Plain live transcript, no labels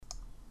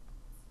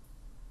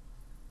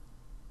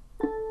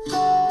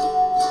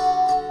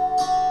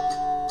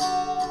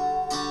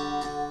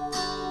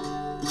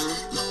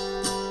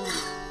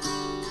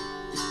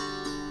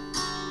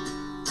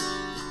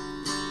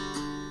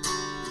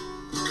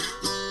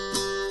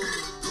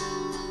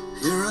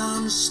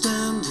I'm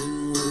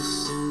standing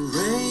with the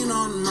rain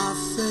on my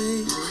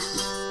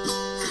face,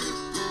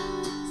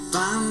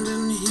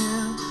 finding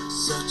here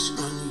such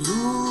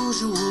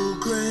unusual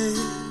grace.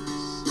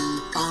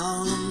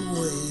 I'm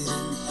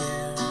waiting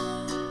here,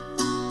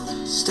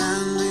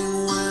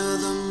 standing where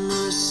the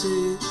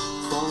mercy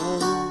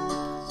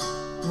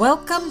falls.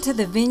 Welcome to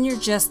the Vineyard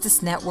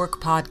Justice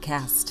Network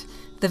podcast.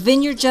 The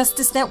Vineyard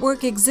Justice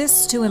Network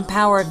exists to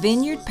empower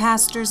vineyard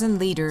pastors and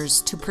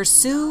leaders to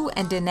pursue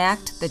and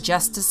enact the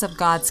justice of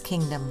God's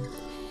kingdom.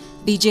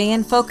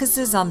 VJN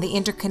focuses on the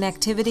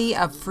interconnectivity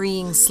of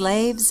freeing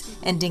slaves,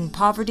 ending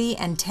poverty,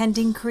 and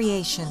tending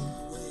creation.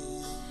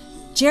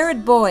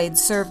 Jared Boyd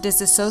served as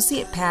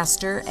associate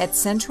pastor at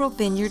Central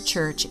Vineyard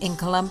Church in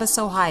Columbus,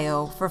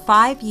 Ohio for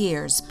 5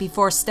 years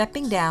before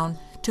stepping down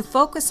to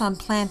focus on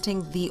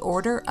planting the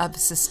Order of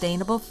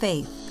Sustainable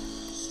Faith,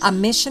 a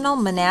missional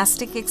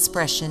monastic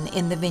expression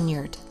in the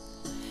vineyard.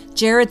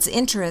 Jared's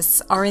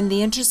interests are in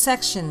the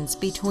intersections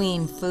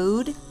between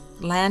food,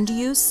 land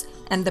use,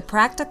 and the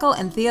practical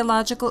and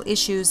theological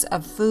issues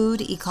of food,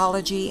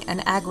 ecology,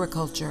 and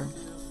agriculture.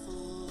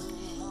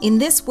 In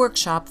this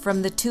workshop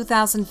from the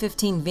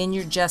 2015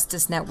 Vineyard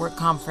Justice Network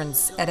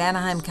Conference at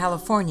Anaheim,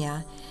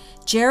 California,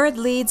 Jared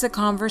leads a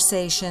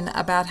conversation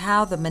about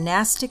how the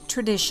monastic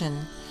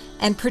tradition,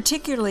 and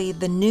particularly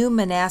the new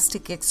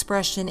monastic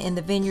expression in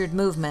the vineyard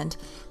movement,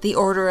 the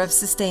Order of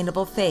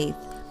Sustainable Faith,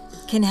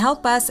 can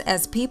help us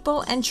as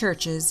people and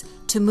churches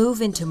to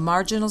move into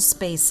marginal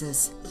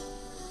spaces.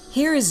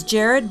 Here is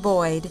Jared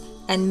Boyd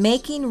and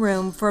Making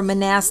Room for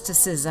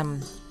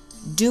Monasticism,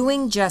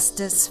 Doing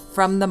Justice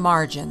from the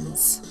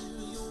Margins.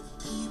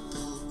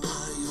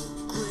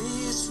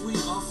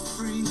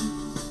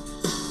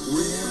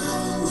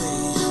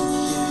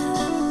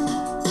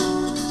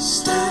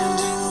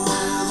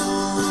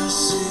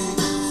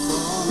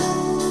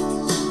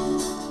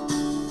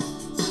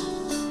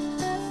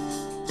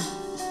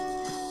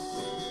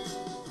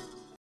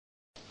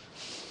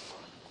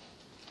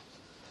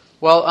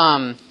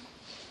 Well,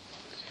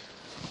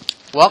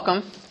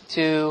 welcome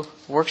to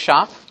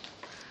Workshop.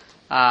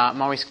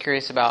 I'm always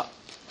curious about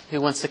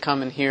who wants to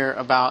come and hear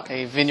about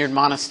a vineyard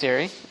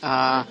monastery.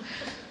 But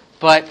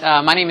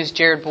my name is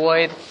Jared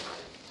Boyd.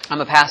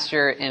 I'm a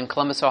pastor in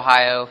Columbus,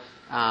 Ohio,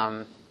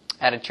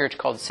 at a church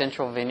called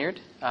Central Vineyard.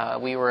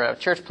 We were a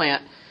church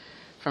plant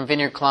from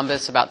Vineyard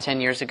Columbus about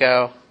 10 years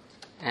ago,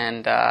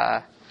 and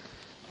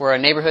we're a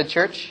neighborhood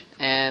church.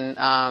 And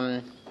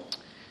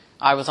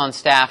I was on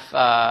staff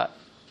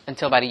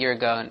until about a year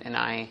ago, and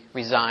I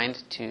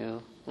resigned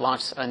to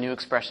launch a new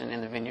expression in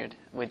the vineyard,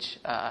 which,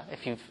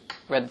 if you've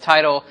read the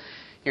title,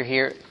 you're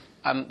here.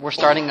 We're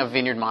starting a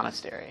vineyard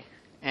monastery.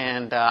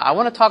 And I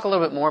want to talk a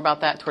little bit more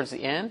about that towards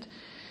the end.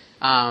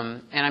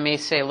 And I may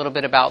say a little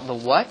bit about the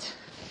what,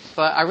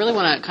 but I really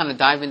want to kind of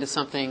dive into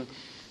something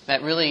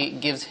that really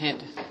gives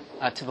hint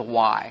to the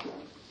why.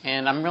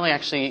 And I'm really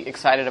actually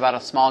excited about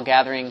a small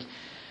gathering.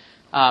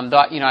 I've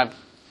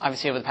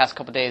obviously over the past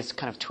couple of days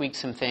kind of tweaked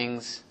some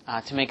things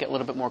to make it a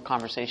little bit more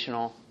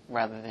conversational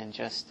rather than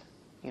just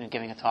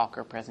giving a talk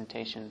or a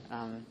presentation.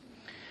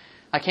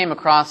 I came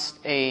across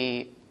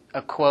a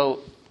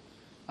quote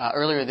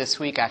earlier this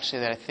week actually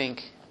that I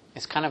think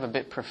is kind of a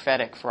bit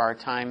prophetic for our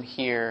time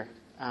here,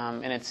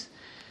 and it's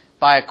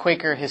by a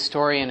Quaker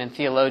historian and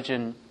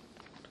theologian,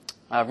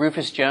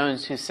 Rufus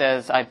Jones, who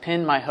says, "I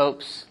pin my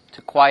hopes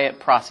to quiet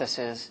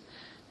processes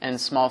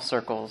and small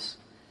circles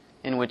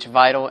in which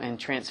vital and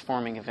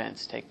transforming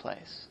events take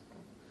place."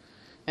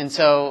 And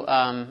so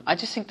I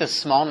just think the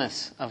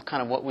smallness of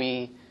kind of what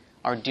we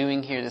are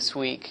doing here this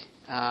week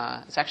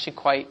is actually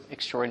quite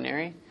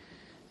extraordinary,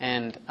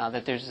 and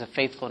that there's a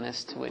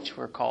faithfulness to which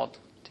we're called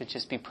to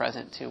just be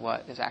present to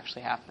what is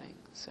actually happening.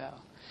 So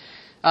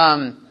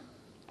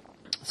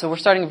we're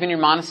starting a vineyard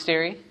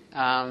monastery,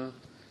 and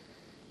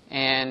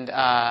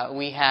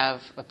we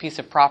have a piece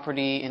of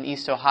property in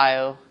East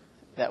Ohio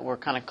that we're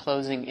kind of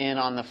closing in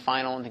on the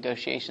final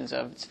negotiations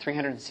of. It's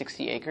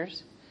 360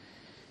 acres.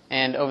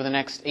 And over the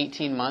next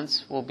 18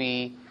 months, we'll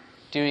be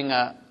doing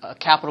a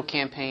capital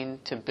campaign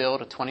to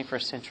build a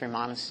 21st century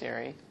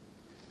monastery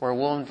where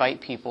we'll invite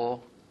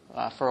people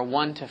for a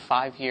 1 to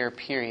 5 year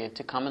period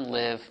to come and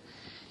live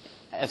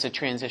as a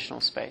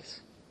transitional space.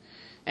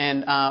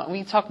 And we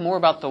can talk more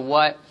about the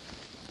what.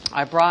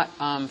 I brought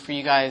for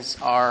you guys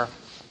a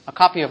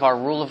copy of our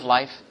Rule of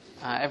Life.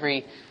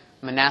 Every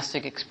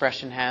monastic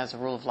expression has a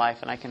rule of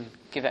life, and I can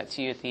give that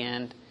to you at the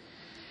end.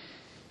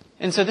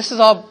 And so this is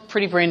all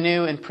pretty brand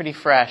new and pretty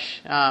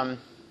fresh.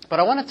 But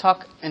I want to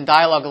talk and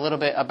dialogue a little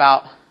bit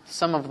about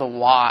some of the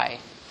why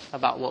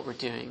about what we're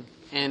doing.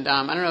 And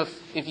I don't know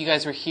if you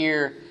guys were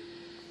here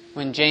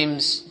when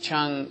James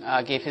Chung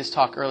gave his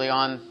talk early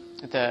on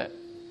at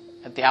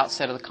the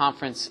outset of the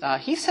conference.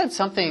 He said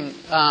something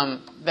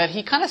that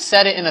he kind of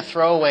said it in a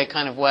throwaway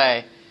kind of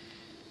way,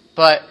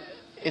 but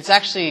it's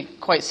actually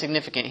quite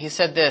significant. He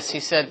said this. He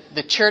said,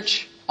 "The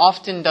church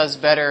often does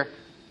better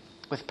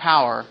with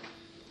power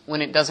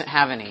when it doesn't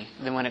have any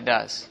than when it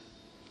does.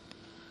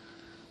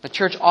 The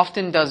church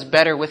often does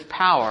better with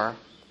power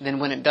than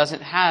when it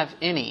doesn't have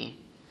any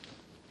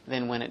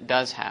than when it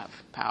does have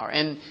power.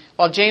 And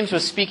while James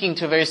was speaking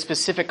to a very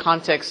specific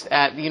context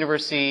at the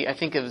university, I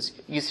think it was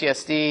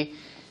UCSD,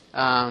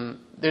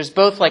 there's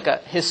both like a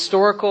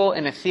historical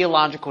and a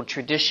theological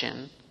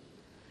tradition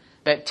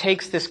that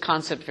takes this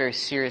concept very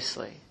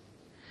seriously,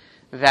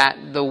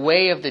 that the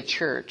way of the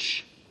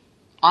church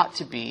ought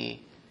to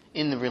be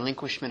in the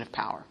relinquishment of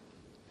power.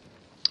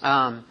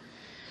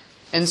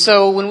 And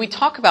so when we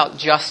talk about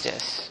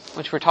justice,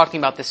 which we're talking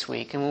about this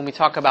week, and when we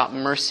talk about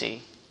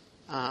mercy,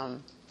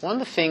 one of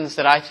the things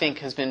that I think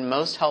has been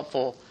most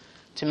helpful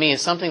to me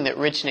is something that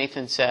Rich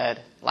Nathan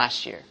said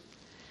last year.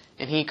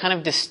 And he kind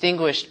of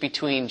distinguished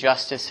between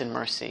justice and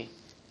mercy.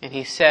 And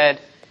he said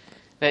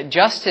that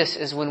justice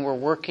is when we're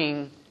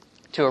working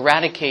to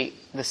eradicate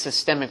the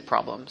systemic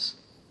problems.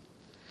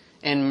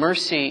 And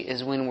mercy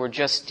is when we're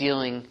just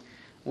dealing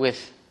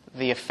with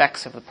the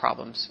effects of the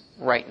problems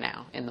right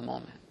now, in the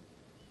moment.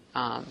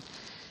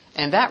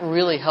 And that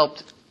really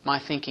helped my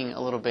thinking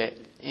a little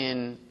bit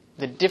in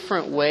the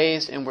different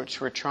ways in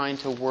which we're trying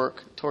to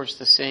work towards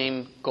the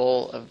same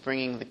goal of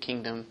bringing the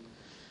kingdom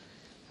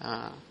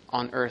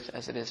on earth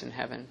as it is in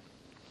heaven.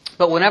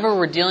 But whenever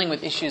we're dealing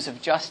with issues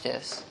of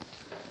justice,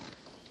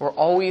 we're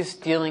always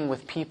dealing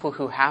with people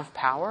who have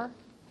power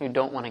who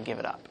don't want to give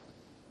it up.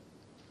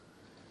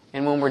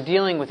 And when we're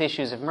dealing with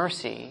issues of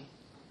mercy,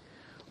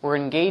 we're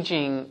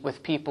engaging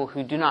with people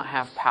who do not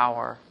have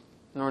power,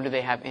 nor do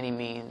they have any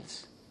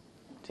means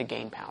to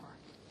gain power.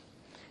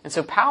 And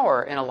so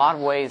power, in a lot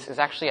of ways, is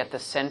actually at the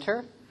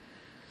center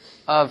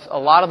of a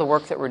lot of the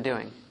work that we're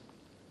doing,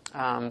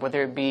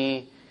 whether it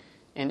be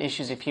in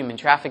issues of human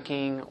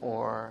trafficking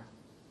or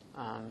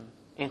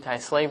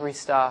anti-slavery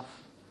stuff,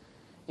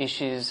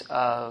 issues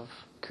of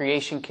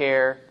creation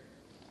care,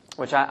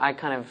 which I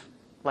kind of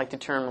like to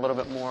term a little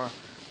bit more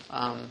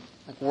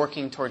like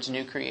working towards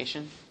new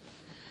creation.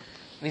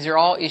 These are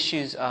all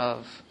issues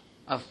of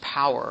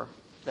power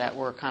that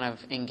we're kind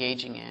of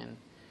engaging in.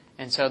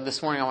 And so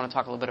this morning I want to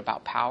talk a little bit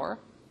about power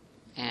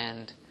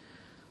and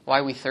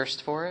why we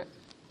thirst for it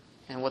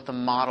and what the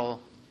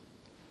model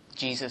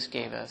Jesus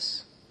gave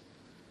us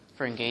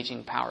for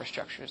engaging power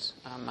structures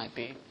might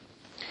be.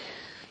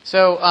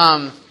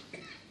 So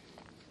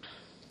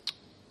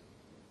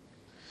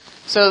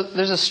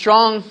there's a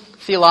strong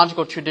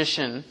theological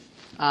tradition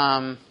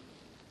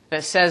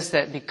that says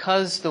that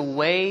because the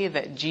way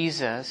that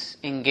Jesus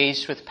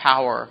engaged with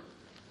power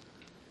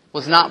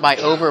was not by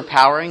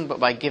overpowering, but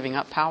by giving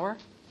up power,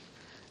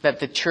 that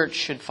the church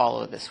should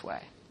follow this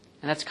way.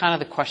 And that's kind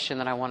of the question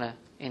that I want to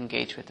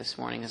engage with this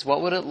morning, is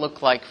what would it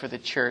look like for the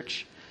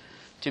church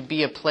to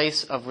be a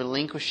place of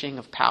relinquishing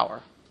of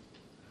power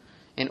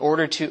in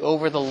order to,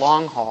 over the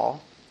long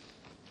haul,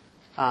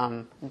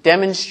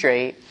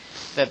 demonstrate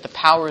that the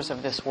powers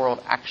of this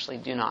world actually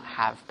do not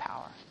have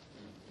power.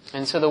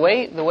 And so the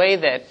way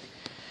that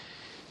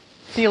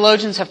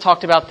theologians have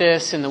talked about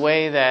this, and the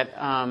way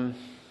that,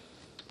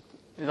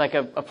 like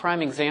a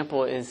prime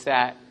example is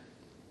that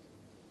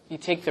you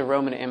take the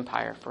Roman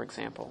Empire, for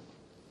example.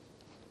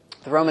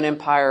 The Roman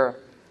Empire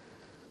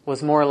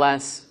was more or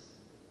less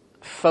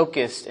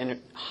focused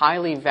and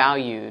highly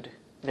valued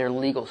their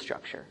legal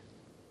structure.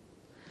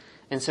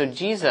 And so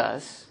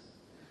Jesus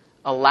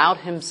allowed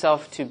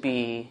himself to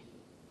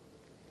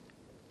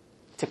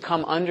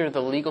come under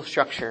the legal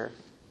structure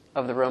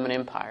of the Roman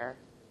Empire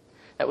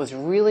that was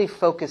really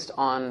focused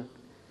on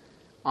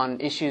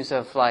issues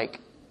of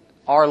like,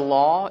 our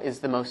law is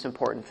the most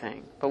important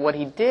thing. But what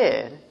he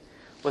did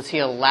was he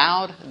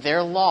allowed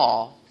their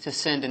law to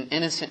send an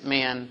innocent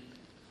man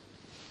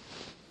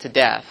to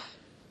death,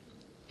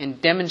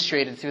 and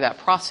demonstrated through that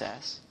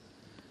process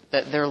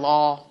that their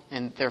law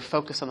and their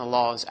focus on the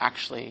law is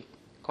actually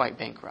quite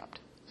bankrupt.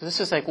 So this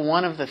is like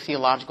one of the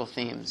theological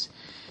themes.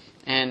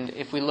 And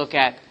if we look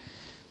at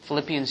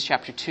Philippians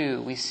chapter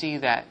 2, we see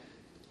that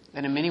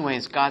in many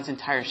ways God's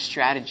entire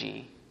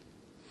strategy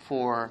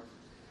for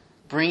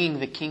bringing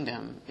the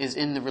kingdom is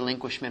in the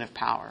relinquishment of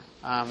power.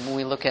 When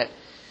we look at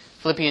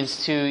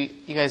Philippians 2,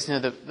 you guys know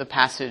the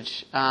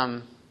passage,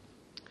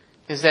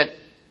 is that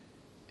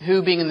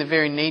who, being in the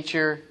very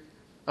nature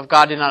of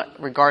God, did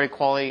not regard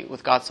equality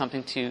with God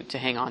something to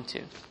hang on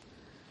to.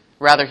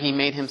 Rather, he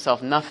made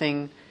himself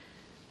nothing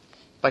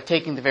by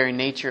taking the very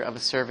nature of a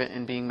servant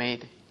and being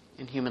made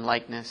in human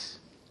likeness.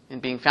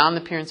 And being found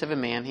in the appearance of a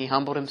man, he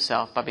humbled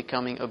himself by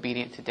becoming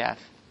obedient to death,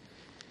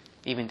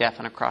 even death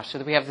on a cross. So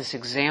that we have this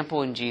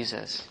example in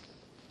Jesus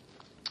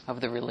of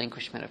the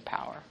relinquishment of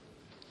power.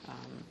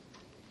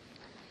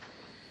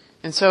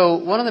 And so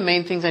one of the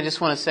main things I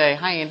just want to say,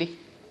 hi Andy,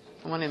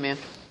 come on in, man,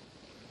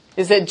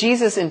 is that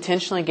Jesus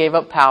intentionally gave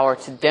up power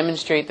to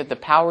demonstrate that the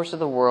powers of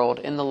the world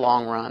in the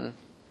long run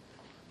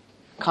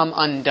come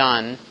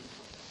undone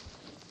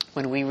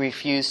when we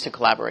refuse to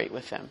collaborate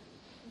with them.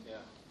 Yeah.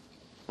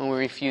 When we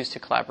refuse to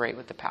collaborate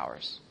with the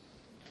powers.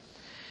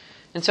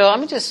 And so let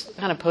me just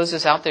kind of pose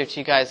this out there to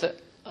you guys.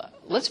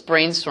 Let's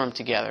brainstorm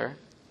together.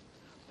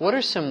 What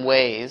are some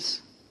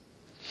ways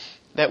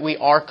that we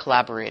are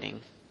collaborating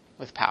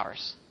with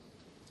powers?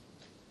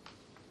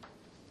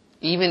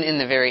 Even in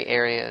the very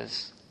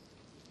areas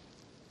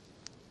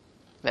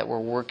that we're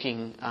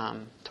working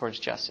towards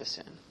justice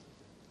in.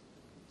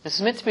 This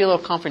is meant to be a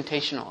little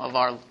confrontational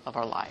of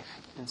our life.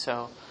 And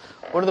so,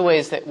 what are the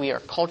ways that we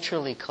are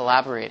culturally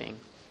collaborating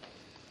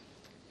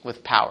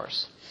with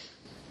powers?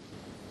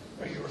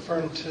 Are you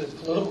referring to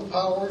political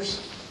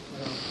powers?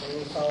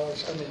 Political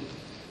powers? I mean,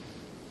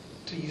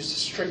 to use a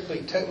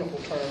strictly technical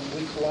term,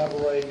 we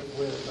collaborate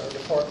with our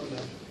Department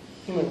of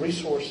Human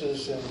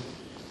Resources and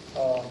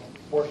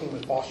working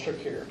with foster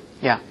care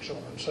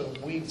children. So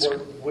we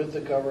work with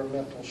the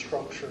governmental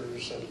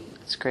structures.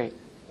 That's great.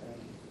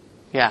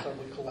 So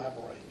we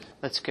collaborate.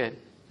 That's good.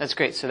 That's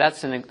great. So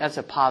that's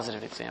a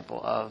positive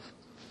example of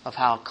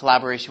how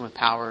collaboration with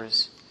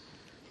powers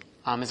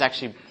is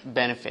actually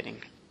benefiting.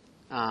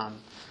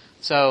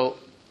 So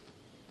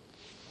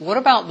what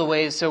about the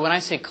ways? So when I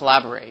say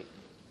collaborate,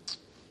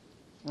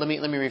 let me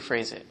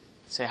rephrase it.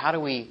 Say, how do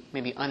we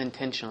maybe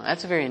unintentional?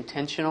 That's a very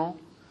intentional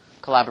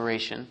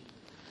collaboration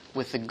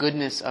with the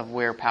goodness of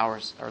where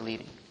powers are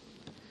leading.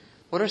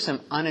 What are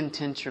some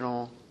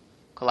unintentional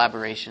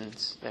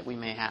collaborations that we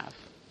may have?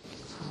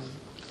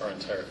 Our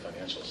entire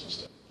financial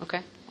system.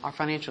 Okay, our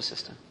financial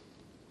system.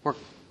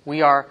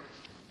 We are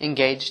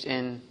engaged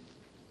in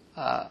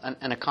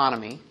an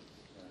economy,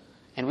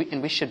 and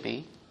we should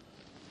be.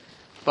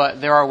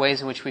 But there are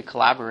ways in which we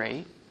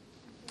collaborate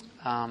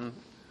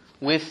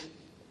with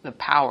the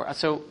power.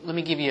 So let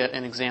me give you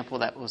an example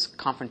that was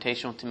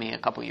confrontational to me a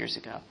couple years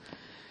ago.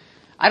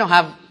 I don't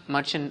have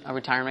much in a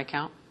retirement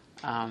account.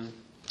 I'm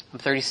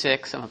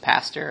 36. I'm a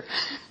pastor.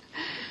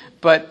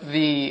 But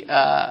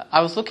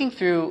I was looking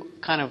through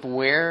kind of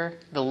where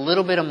the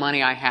little bit of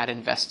money I had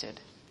invested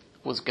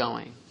was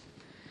going.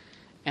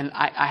 And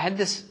I had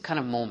this kind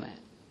of moment.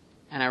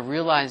 And I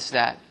realized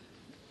that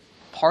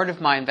part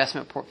of my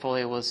investment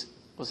portfolio was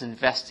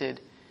invested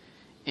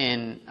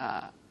in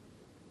a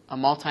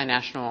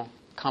multinational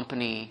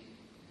company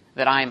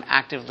that I am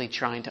actively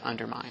trying to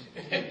undermine.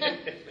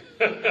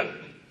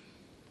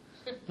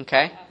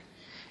 Okay?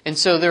 And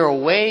so there are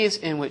ways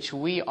in which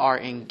we are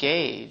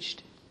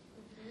engaged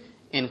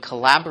in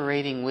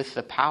collaborating with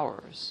the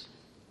powers.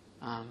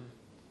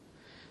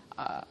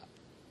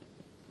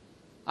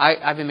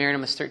 I've been married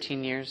almost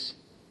 13 years.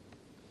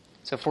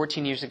 So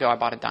 14 years ago, I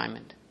bought a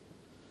diamond.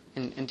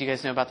 And do you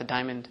guys know about the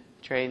diamond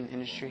trade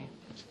industry?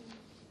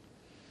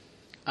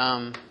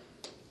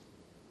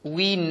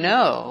 We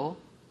know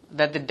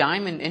that the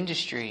diamond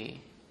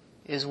industry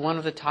is one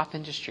of the top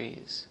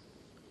industries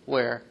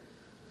where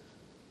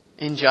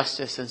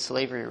injustice and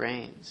slavery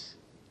reigns.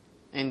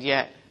 And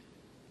yet,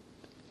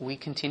 we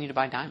continue to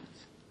buy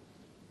diamonds.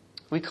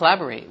 We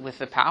collaborate with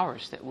the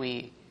powers that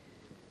we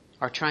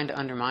are trying to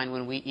undermine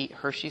when we eat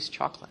Hershey's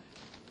chocolate.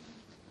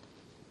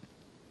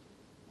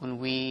 When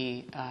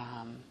we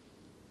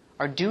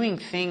are doing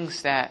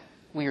things that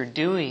we are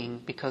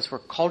doing because we're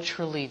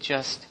culturally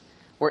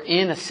we're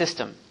in a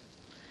system.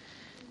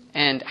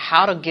 And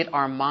how to get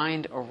our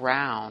mind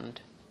around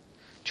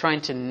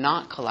trying to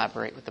not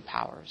collaborate with the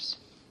powers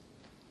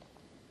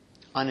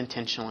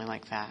unintentionally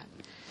like that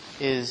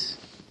is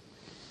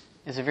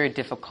a very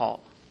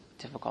difficult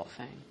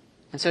thing.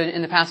 And so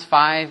in the past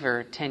 5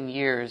 or 10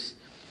 years,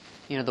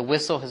 the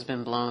whistle has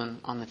been blown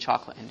on the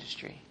chocolate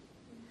industry.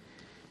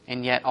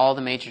 And yet all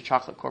the major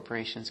chocolate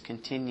corporations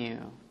continue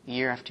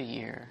year after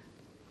year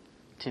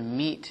to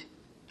meet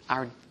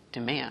our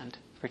demand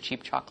for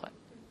cheap chocolate.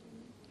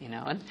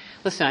 And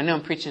listen, I know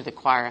I'm preaching to the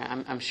choir.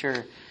 I'm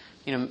sure,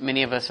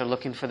 many of us are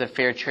looking for the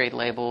fair trade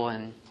label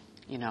and,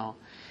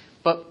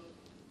 but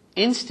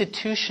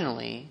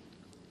institutionally,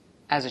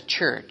 as a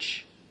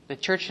church, the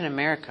church in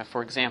America,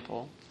 for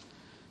example,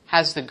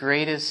 has the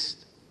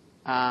greatest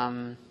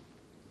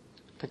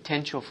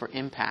potential for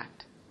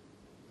impact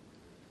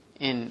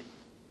in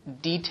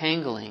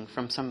detangling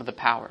from some of the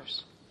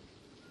powers,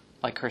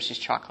 like Hershey's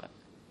chocolate.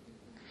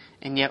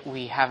 And yet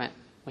we haven't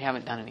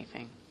done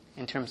anything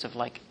in terms of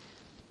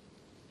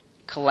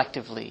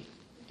collectively,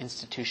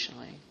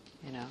 institutionally,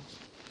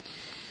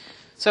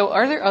 So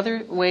are there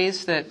other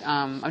ways that,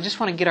 I just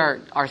want to get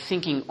our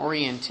thinking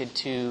oriented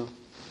to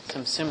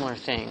some similar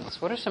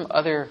things. What are some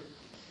other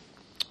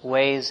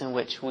ways in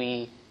which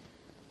we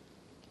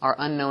are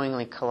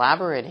unknowingly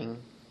collaborating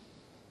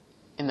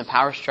in the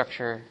power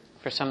structure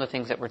for some of the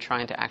things that we're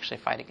trying to actually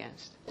fight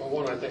against? Well,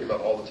 one I think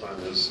about all the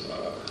time is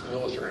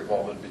military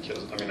involvement,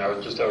 because,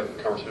 I just had a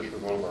conversation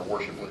with one of our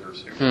worship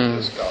leaders who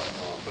just got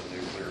off a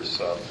nuclear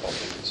sub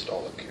helping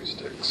install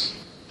acoustics.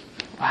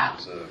 Wow.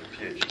 He's a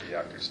PhD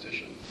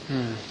acoustician.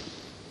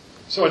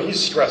 So, and he's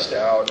stressed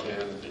out,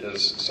 and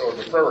so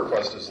the prayer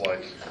request is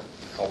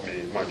help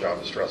me, my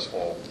job is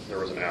stressful, there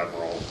was an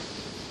admiral,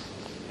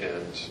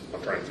 and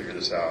I'm trying to figure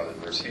this out,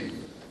 and there's heat.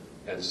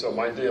 And so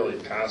my daily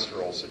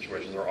pastoral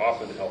situations are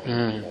often helping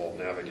people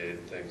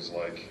navigate things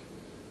like,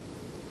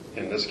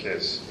 in this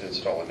case,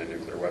 installing a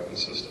nuclear weapon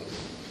system.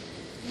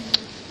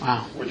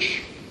 Wow.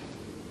 Which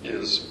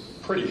is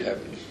pretty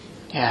heavy.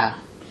 Yeah.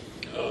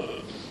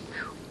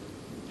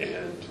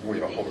 And we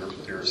have a home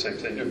group here, same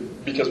thing,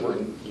 because we're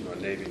in a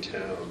Navy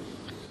town.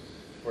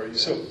 Where you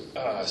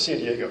San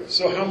Diego.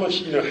 So how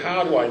much,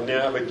 how do I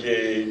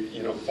navigate,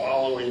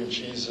 following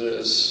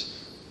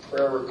Jesus,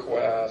 prayer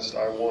request,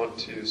 I want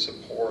to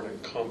support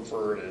and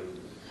comfort,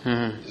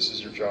 and this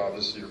is your job,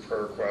 this is your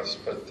prayer request,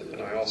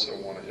 and I also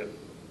want to hit,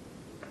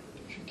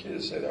 you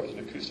can't say that was an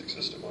acoustic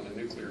system on a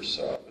nuclear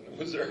sub. And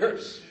was there,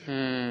 was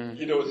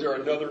there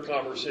another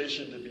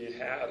conversation to be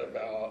had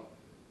about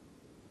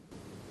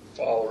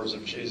followers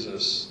of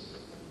Jesus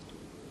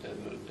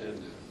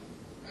and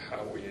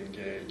how we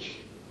engage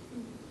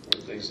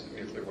with things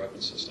like nuclear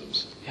weapon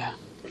systems? Yeah.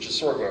 Which is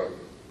sort of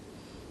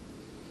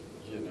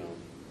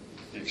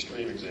the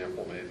extreme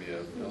example maybe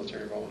of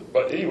military involvement.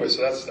 But anyway,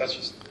 so that's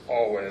just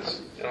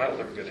always, and I don't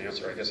have a good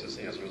answer. I guess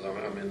the answer is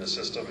I'm in the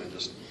system and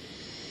just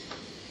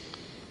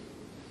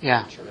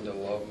trying to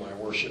love my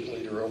worship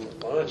leader over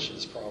lunch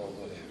is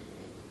probably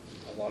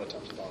a lot of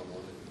times the bottom line.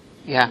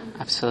 Yeah,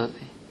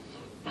 absolutely.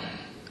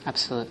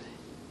 Absolutely.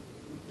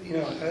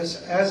 As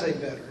a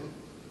veteran,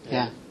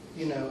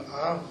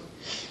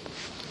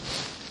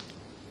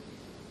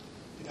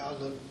 I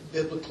look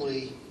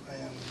biblically,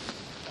 and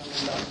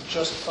I'm not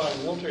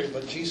justifying military,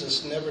 but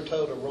Jesus never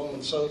told a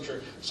Roman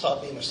soldier,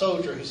 stop being a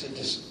soldier. He said,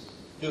 just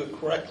do it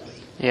correctly.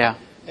 Yeah.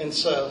 And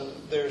so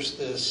there's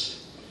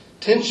this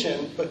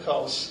tension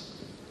because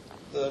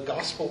the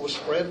gospel was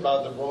spread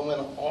by the Roman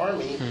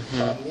army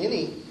by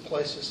many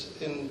places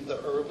in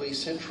the early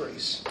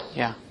centuries.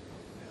 Yeah.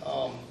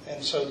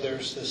 And so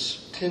there's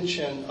this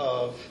tension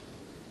of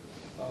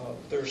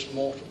there's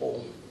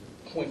multiple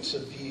points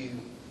of view.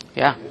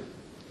 Yeah.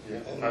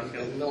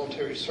 In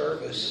military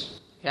service.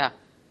 Yeah.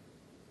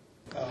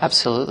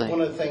 Absolutely.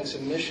 One of the things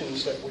in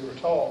missions that we were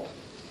taught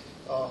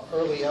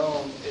early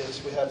on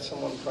is we had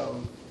someone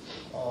from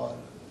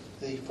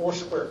the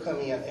Foursquare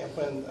coming in, and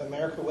when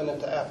America went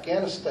into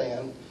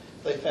Afghanistan,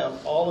 they found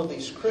all of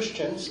these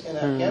Christians in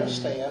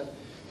Afghanistan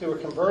who were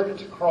converted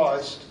to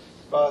Christ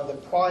by the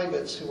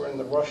privates who were in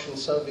the Russian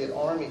Soviet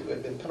army who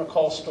had been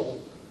Pentecostal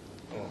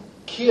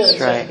kids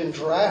that had been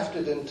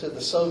drafted into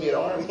the Soviet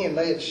army, and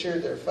they had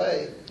shared their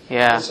faith.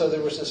 Yeah. And so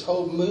there was this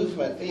whole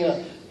movement.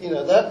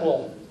 That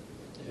will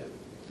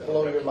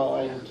blow your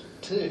mind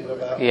too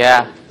about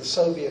the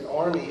Soviet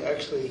army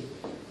actually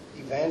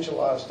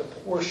evangelized a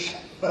portion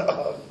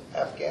of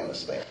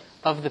Afghanistan.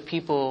 Of the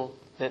people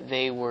that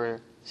they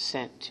were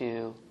sent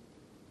to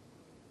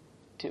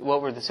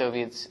what were the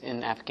Soviets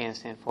in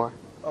Afghanistan for?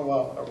 Oh,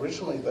 well,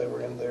 originally they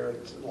were in there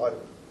like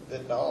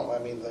Vietnam. I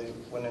mean, they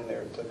went in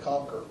there to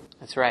conquer.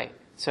 That's right.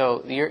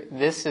 So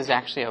this is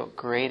actually a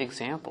great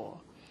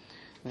example.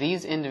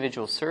 These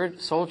individual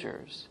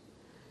soldiers,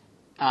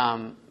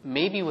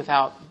 maybe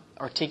without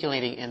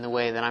articulating in the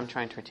way that I'm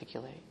trying to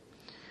articulate,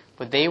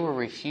 but they were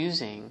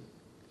refusing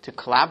to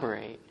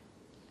collaborate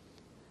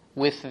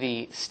with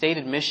the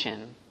stated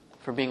mission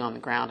for being on the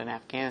ground in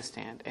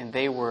Afghanistan, and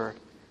they were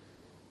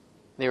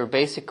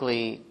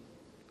basically,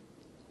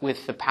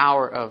 with the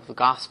power of the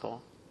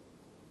gospel,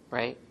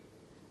 right,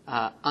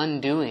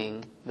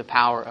 undoing the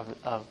power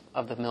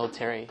of the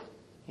military.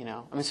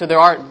 So there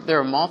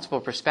are multiple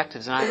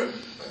perspectives, and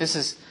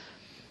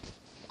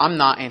I'm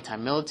not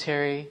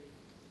anti-military.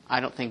 I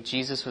don't think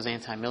Jesus was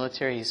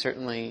anti-military. He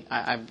certainly,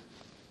 I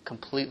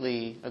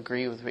completely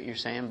agree with what you're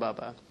saying,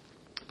 Bubba.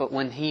 But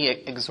when he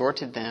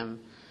exhorted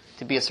them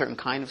to be a certain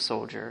kind of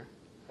soldier,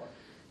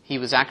 he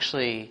was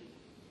actually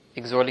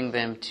exhorting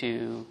them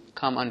to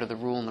come under the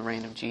rule and the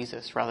reign of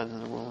Jesus rather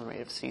than the rule and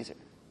reign of Caesar.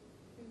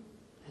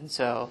 And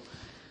so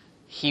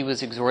he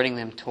was exhorting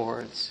them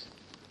towards,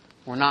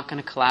 we're not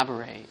going to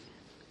collaborate.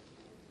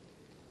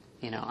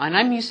 And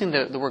I'm using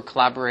the word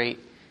collaborate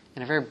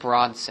in a very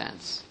broad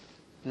sense,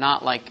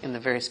 not like in the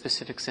very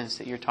specific sense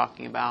that you're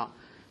talking about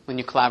when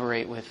you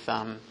collaborate with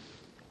a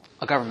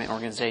government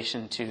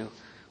organization to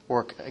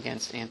work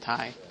against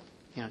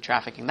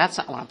trafficking. That's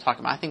not what I'm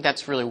talking about. I think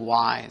that's really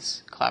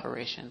wise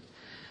collaboration.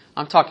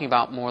 I'm talking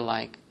about more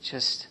like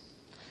just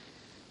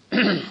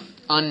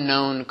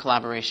unknown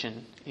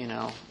collaboration,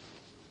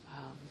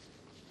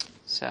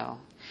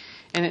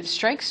 And it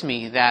strikes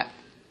me that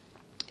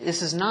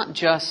this is not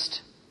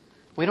just,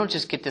 we don't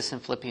just get this in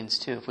Philippians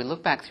 2. If we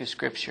look back through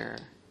Scripture,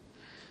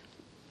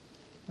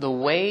 the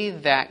way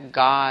that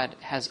God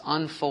has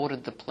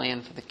unfolded the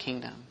plan for the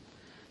kingdom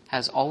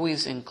has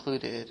always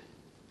included,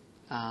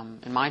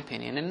 in my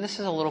opinion, and this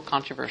is a little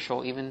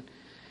controversial even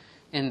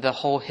in the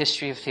whole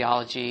history of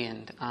theology,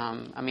 and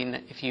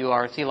if you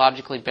are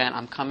theologically bent,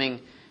 I'm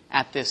coming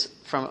at this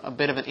from a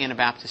bit of an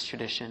Anabaptist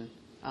tradition.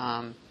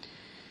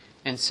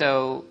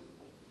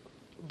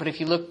 But if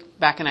you look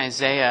back in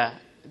Isaiah,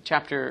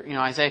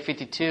 Isaiah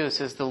 52, it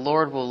says, the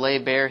Lord will lay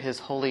bare his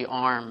holy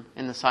arm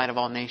in the sight of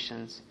all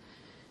nations,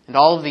 and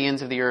all of the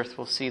ends of the earth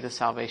will see the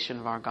salvation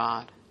of our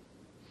God.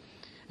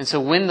 And so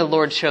when the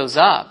Lord shows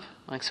up,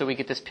 we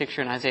get this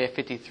picture in Isaiah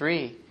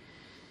 53,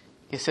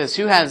 it says,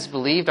 who has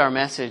believed our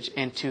message,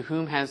 and to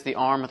whom has the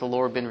arm of the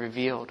Lord been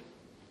revealed?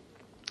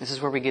 This is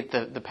where we get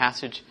the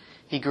passage,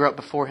 he grew up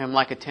before him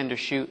like a tender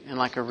shoot and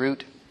like a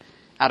root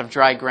out of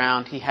dry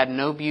ground. He had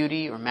no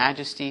beauty or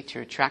majesty to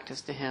attract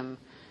us to him,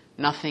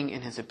 nothing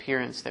in his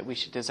appearance that we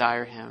should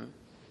desire him.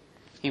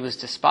 He was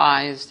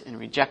despised and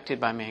rejected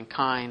by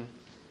mankind,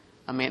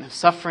 a man of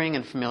suffering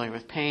and familiar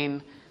with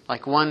pain,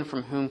 like one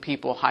from whom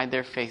people hide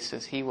their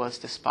faces. He was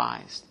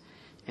despised,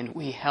 and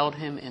we held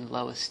him in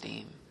low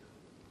esteem.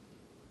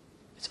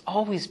 It's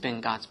always been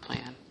God's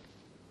plan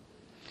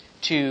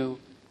to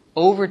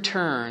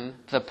overturn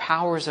the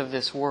powers of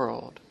this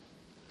world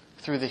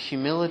through the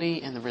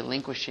humility and the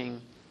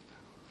relinquishing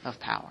of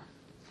power,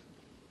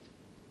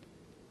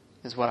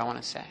 is what I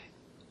want to say.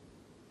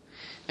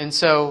 And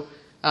so,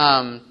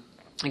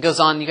 it goes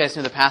on. You guys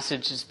know the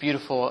passage is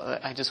beautiful.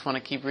 I just want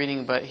to keep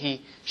reading. But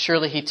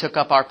surely he took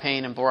up our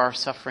pain and bore our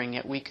suffering,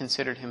 yet we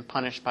considered him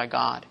punished by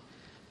God,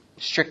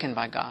 stricken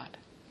by God.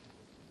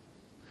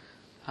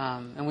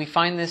 And we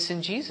find this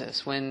in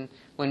Jesus. When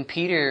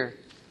Peter,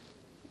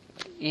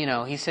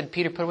 he said,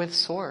 Peter, put away the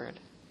sword.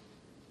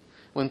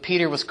 When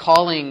Peter was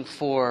calling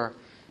for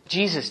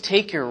Jesus,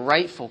 take your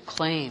rightful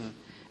claim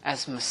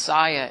as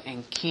Messiah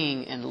and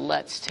King, and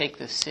let's take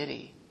the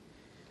city.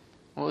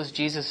 What was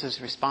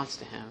Jesus' response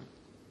to him?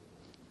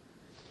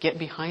 Get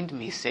behind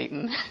me,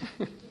 Satan.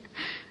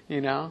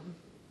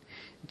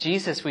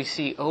 Jesus, we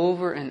see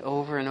over and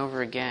over and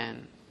over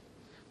again,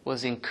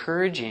 was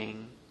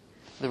encouraging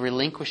the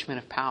relinquishment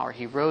of power.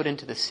 He rode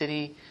into the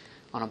city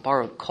on a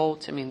borrowed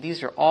colt.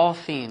 These are all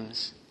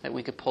themes that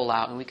we could pull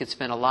out, and we could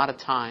spend a lot of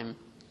time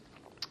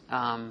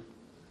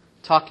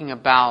talking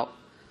about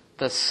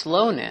the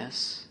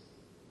slowness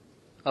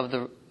of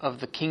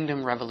the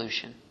kingdom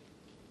revolution.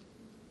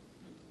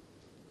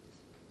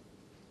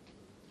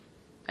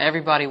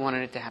 Everybody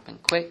wanted it to happen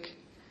quick,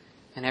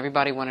 and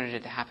everybody wanted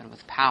it to happen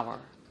with power.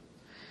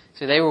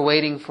 So they were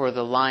waiting for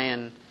the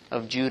Lion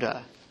of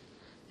Judah,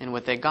 and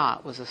what they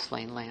got was a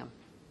slain lamb.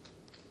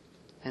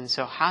 And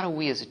so how do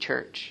we as a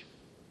church,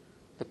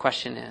 the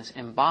question is,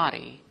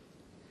 embody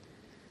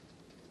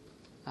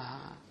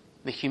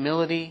the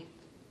humility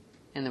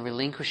and the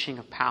relinquishing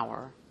of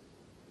power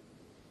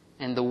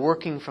and the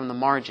working from the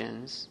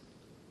margins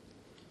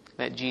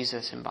that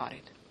Jesus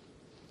embodied,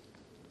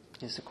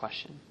 is the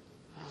question.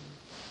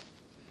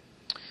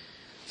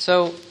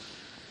 So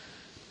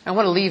I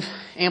want to leave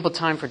ample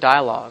time for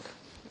dialogue.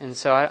 And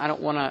so I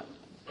don't want to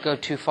go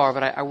too far,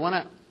 but I want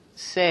to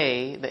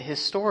say that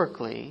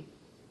historically,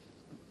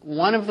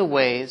 one of the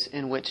ways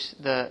in which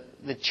the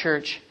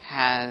church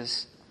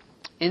has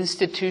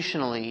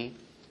institutionally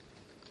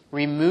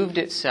removed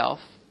itself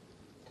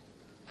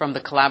from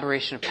the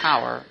collaboration of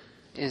power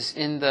is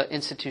in the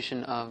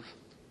institution of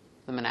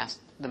the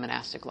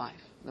monastic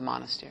life, the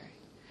monastery.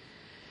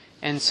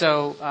 And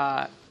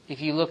so if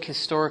you look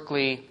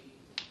historically,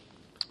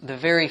 the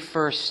very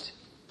first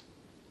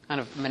kind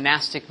of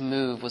monastic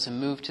move was a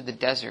move to the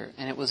desert,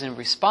 and it was in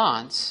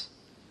response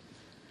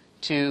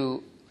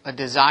to a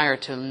desire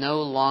to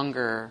no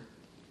longer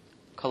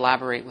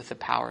collaborate with the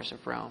powers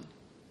of Rome.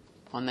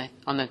 On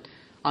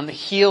the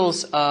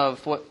heels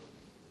of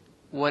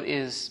what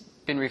is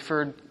been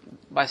referred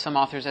by some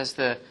authors as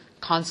the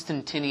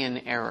Constantinian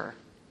error.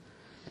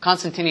 The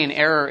Constantinian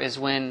error is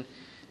when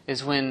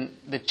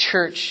the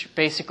church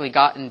basically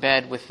got in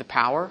bed with the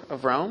power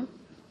of Rome,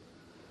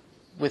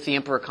 with the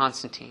Emperor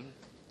Constantine.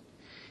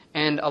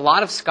 And a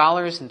lot of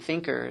scholars and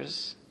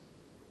thinkers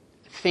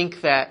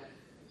think that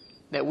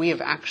we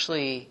have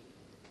actually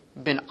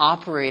been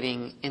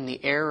operating in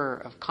the error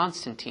of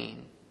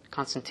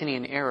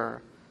Constantinian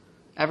error,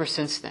 ever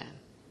since then.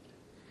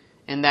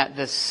 And that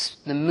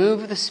the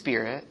move of the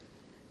Spirit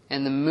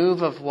and the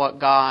move of what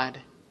God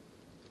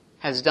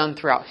has done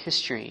throughout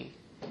history,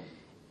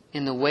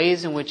 in the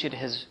ways in which it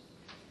has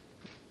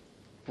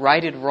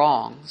righted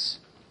wrongs,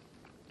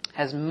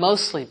 has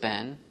mostly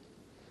been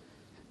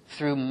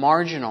through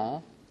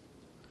marginal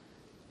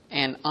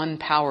and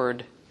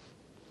unpowered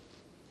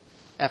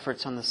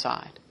efforts on the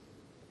side.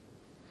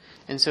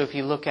 And so if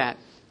you look at,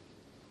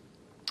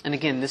 and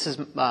again, this is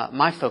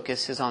my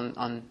focus is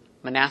on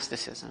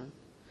monasticism.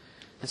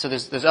 And so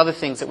there's other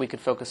things that we could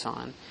focus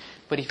on.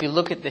 But if you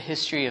look at the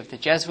history of the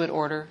Jesuit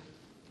order,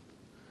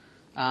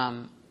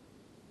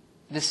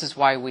 this is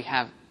why we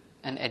have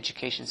an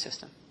education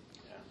system.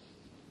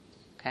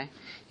 Okay?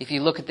 If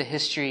you look at the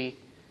history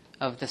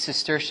of the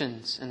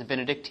Cistercians and the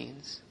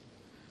Benedictines,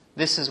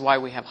 this is why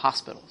we have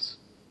hospitals.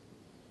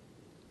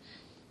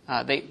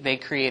 They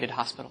created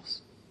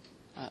hospitals.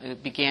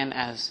 It began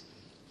as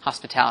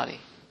hospitality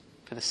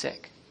for the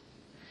sick.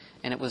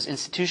 And it was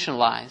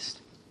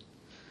institutionalized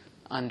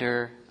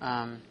under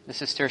the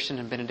Cistercian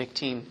and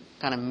Benedictine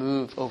kind of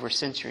move over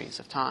centuries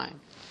of time.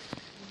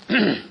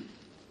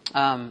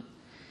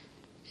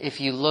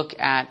 If you look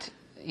at,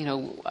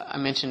 I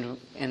mentioned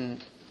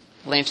in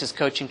Lance's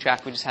coaching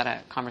track, we just had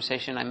a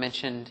conversation, I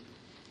mentioned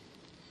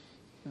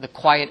the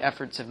quiet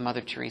efforts of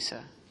Mother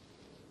Teresa.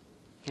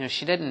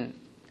 She didn't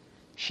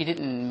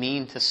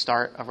mean to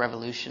start a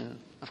revolution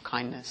of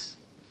kindness,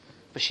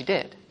 but she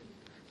did,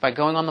 by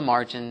going on the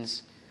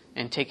margins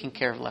and taking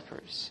care of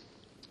lepers.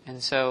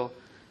 And so...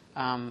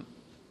 But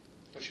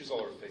she was all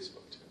over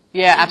Facebook, too.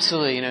 Yeah,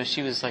 absolutely.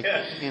 She was like,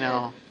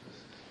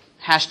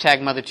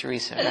 hashtag Mother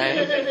Teresa,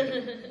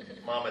 right?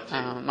 Mama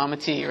T. Mama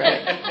T,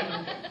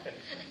 right?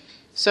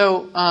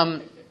 So,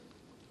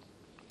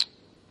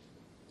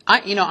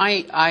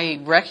 I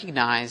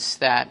recognize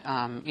that,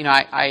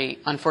 I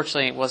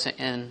unfortunately wasn't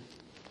in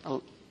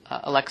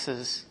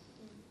Alexa's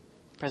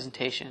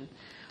presentation.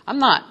 I'm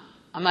not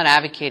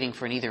advocating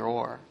for an either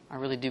or. I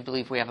really do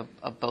believe we have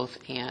a both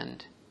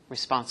and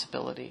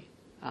responsibility.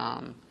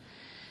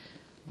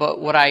 But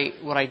what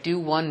I do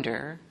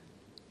wonder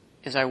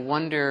is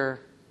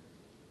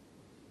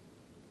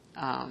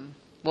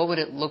what would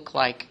it look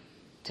like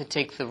to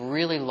take the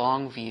really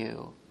long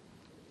view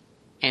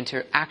and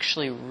to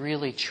actually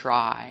really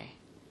try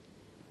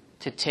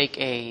to take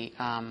a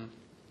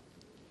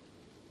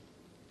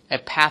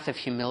path of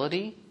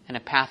humility and a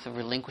path of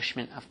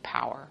relinquishment of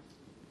power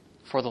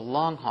for the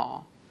long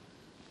haul,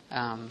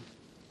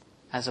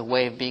 as a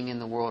way of being in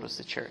the world as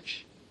the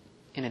church,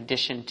 in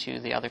addition to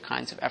the other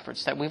kinds of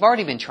efforts that we've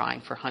already been trying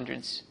for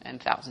hundreds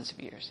and thousands of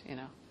years,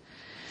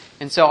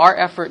 And so our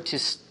effort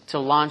to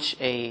launch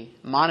a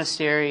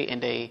monastery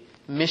and a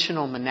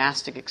missional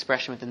monastic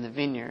expression within the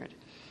vineyard,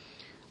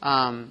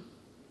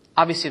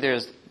 obviously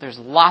there's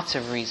lots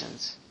of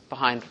reasons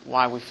behind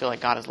why we feel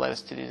like God has led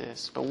us to do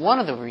this. But one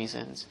of the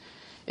reasons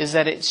is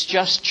that it's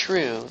just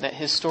true that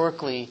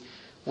historically,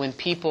 when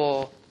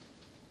people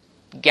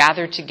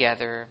gather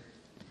together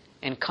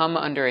and come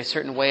under a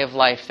certain way of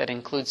life that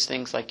includes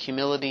things like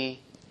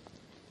humility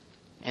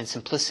and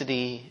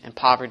simplicity and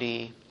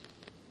poverty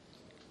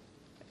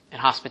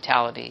and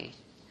hospitality,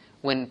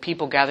 when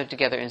people gather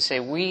together and say,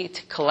 we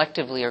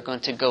collectively are going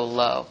to go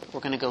low, we're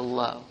going to go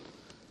low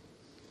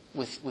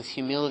with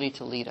humility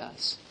to lead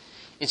us,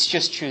 it's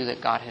just true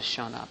that God has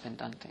shown up and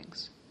done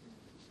things.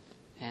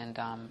 And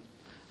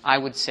I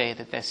would say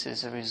that this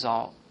is a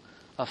result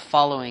of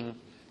following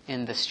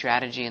in the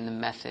strategy and the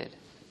method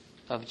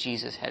of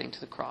Jesus heading to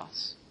the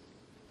cross.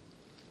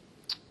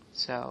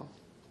 So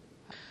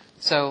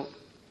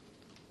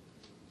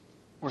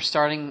we're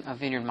starting a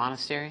vineyard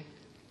monastery,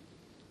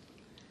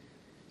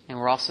 and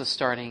we're also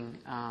starting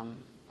a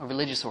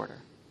religious order.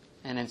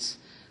 And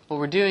what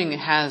we're doing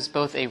has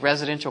both a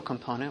residential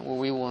component where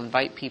we will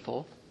invite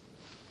people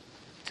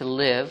to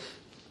live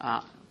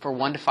for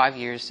 1 to 5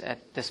 years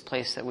at this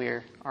place that we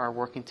are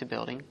working to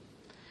building.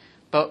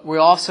 But we're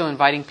also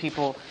inviting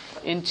people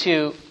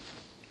into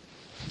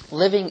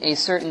living a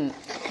certain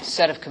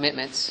set of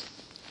commitments.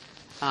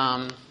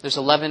 There's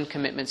 11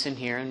 commitments in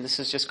here, and this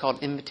is just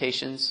called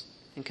invitations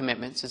and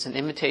commitments. It's an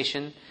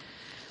invitation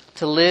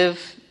to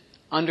live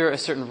under a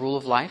certain rule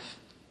of life,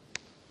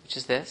 which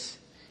is this,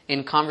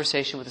 in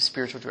conversation with a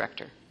spiritual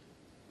director.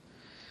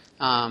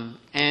 And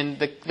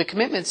the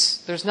commitments,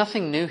 there's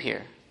nothing new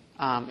here.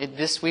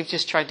 We've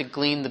just tried to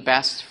glean the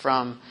best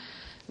from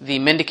the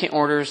mendicant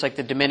orders like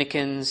the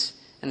Dominicans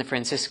and the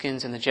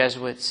Franciscans and the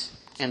Jesuits,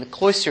 and the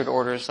cloistered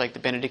orders like the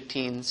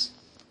Benedictines,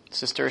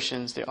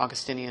 Cistercians, the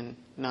Augustinian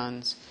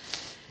nuns,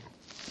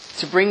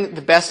 to bring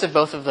the best of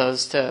both of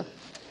those to,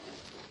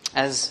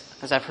 as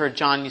I've heard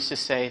John used to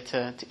say,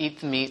 to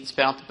eat the meat,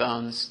 spit out the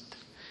bones,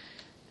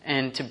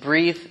 and to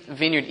breathe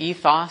vineyard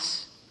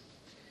ethos,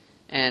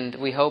 and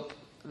we hope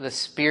the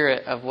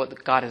spirit of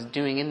what God is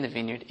doing in the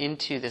vineyard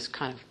into this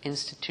kind of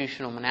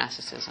institutional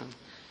monasticism,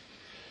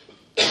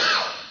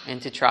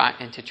 and to try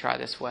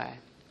this way.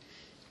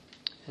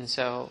 And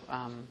so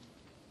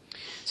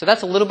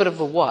that's a little bit of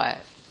the what.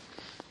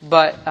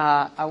 But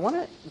I want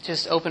to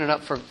just open it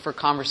up for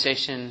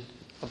conversation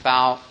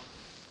about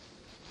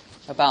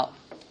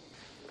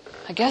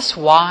I guess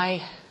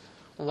why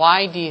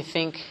do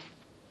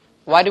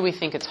we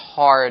think it's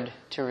hard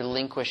to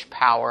relinquish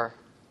power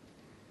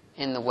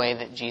in the way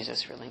that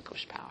Jesus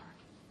relinquished power?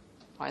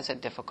 Why is that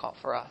difficult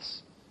for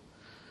us?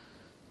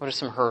 What are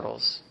some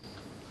hurdles?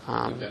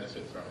 You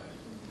benefit from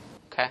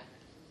it. Okay.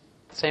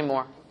 Say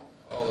more.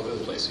 All over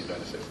the place you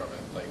benefit from it.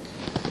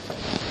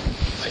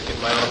 Like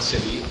in my own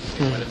city,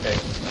 in Winnipeg,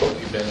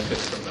 we benefit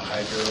from the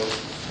hydro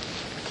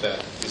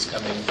that is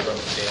coming from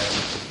dam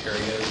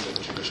areas.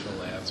 The traditional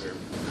lands are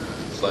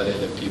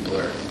flooded and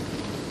people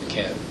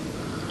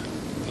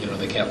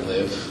they can't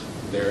live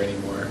there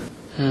anymore.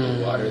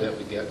 The water that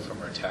we get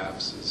from our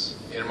taps is,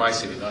 in my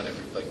city, not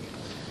every,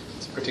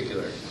 it's a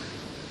particular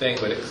thing,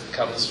 but it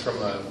comes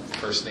from a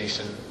First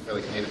Nation, or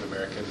Native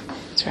American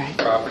That's right.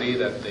 property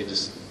that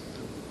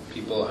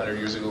people 100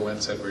 years ago went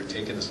and said, we're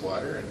taking this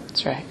water. And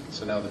That's right.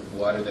 so now the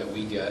water that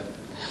we get,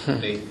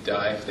 they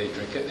die if they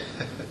drink it.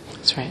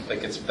 That's right.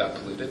 It's that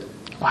polluted.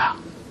 Wow.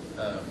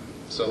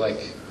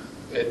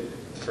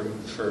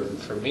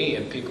 For me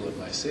and people in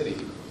my city,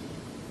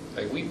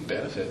 we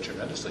benefit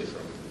tremendously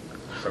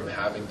from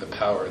having the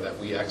power that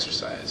we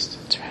exercised.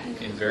 That's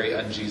right. In very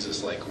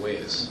un-Jesus-like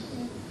ways.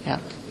 Yeah.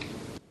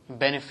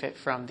 Benefit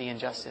from the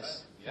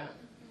injustice. Yeah.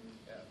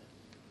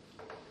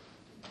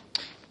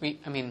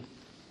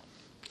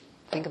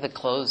 Think of the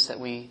clothes that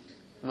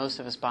most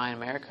of us buy in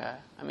America.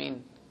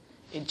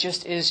 It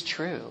just is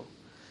true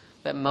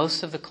that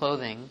most of the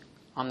clothing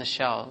on the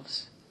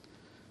shelves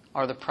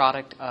are the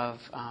product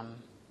of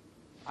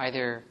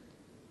either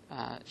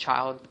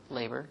child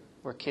labor,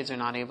 where kids are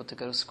not able to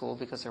go to school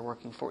because they're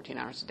working 14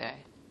 hours a day.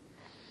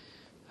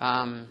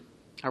 I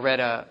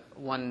read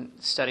one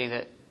study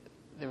that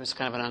there was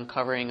kind of an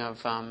uncovering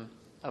of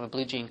of a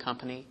blue jean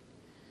company.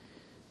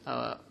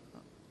 I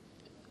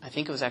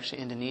think it was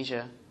actually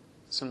Indonesia.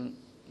 Some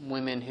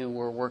women who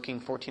were working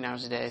 14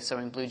 hours a day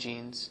sewing blue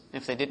jeans.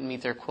 If they didn't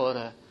meet their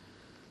quota,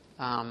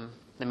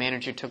 the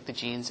manager took the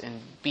jeans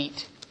and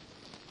beat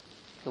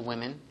the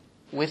women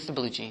with the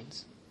blue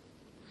jeans.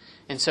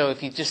 And so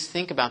if you just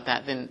think about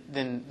that,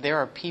 then there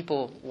are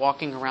people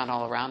walking around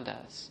all around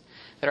us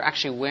that are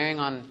actually wearing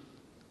on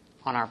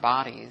our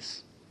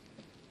bodies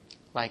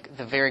like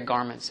the very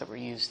garments that were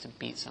used to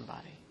beat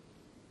somebody.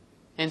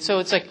 And so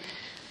it's like,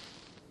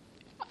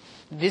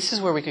 this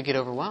is where we could get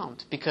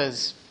overwhelmed,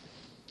 because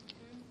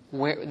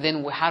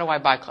how do I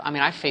buy clothes? I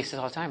mean, I face this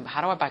all the time.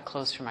 How do I buy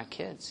clothes for my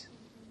kids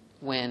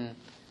when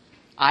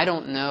I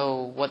don't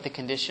know what the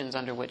conditions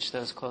under which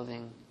those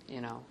clothing,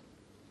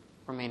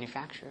 were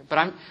manufactured?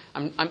 But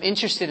I'm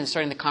interested in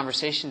starting the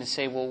conversation to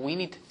say, well, we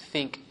need to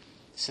think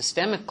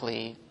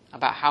systemically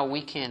about how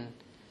we can.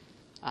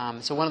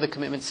 So one of the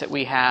commitments that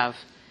we have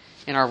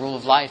in our rule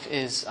of life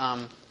is,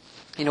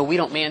 we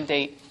don't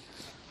mandate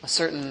a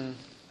certain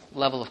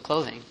level of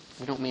clothing.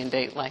 We don't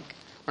mandate, we're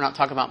not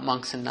talking about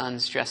monks and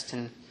nuns dressed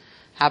in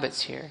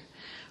habits here.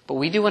 But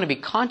we do want to be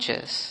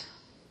conscious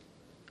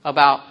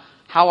about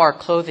how our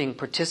clothing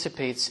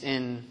participates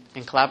in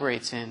and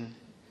collaborates in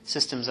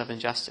systems of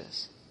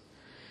injustice.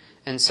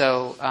 And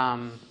so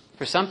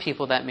for some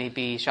people that may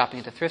be shopping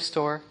at the thrift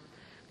store,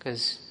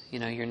 because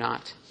you're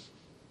not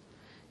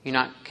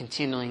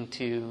continuing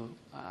to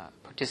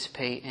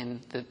participate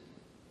in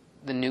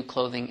the new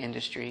clothing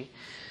industry.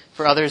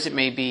 For others, it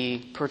may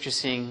be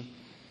purchasing,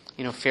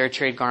 fair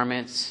trade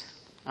garments,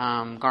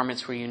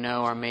 garments where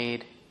are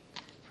made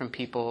from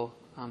people.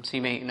 So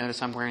you may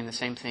notice I'm wearing the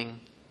same thing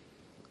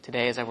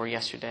today as I wore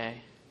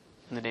yesterday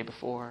and the day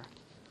before.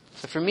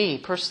 But for me,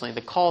 personally,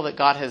 the call that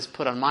God has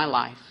put on my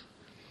life,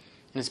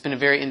 and it's been a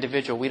very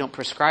individual, we don't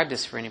prescribe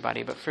this for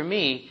anybody, but for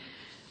me,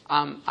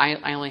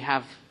 I only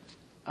have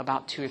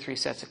about 2 or 3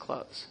 sets of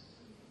clothes.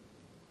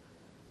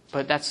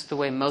 But that's the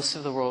way most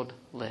of the world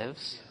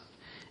lives,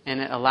 and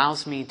it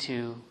allows me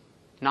to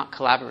not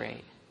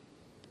collaborate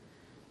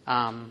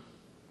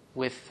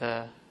with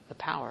the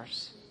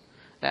powers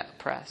that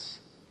oppress.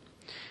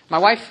 My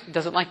wife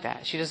doesn't like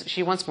that.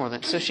 She wants more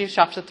than, so she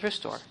shops at the thrift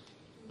store.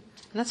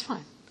 And that's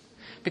fine,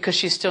 because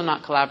she's still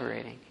not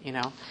collaborating,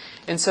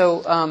 And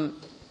so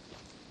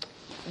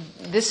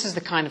this is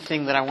the kind of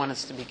thing that I want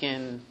us to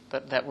begin,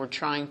 that we're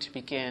trying to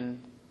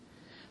begin,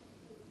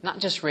 not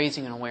just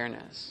raising an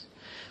awareness,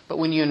 but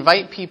when you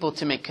invite people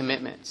to make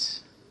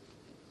commitments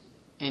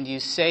and you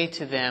say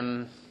to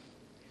them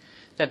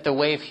that the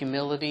way of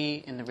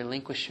humility and the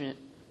relinquishment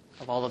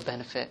of all the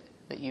benefit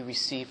that you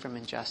receive from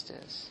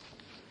injustice,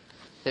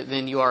 that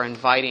then you are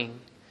inviting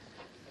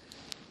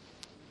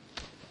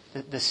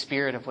the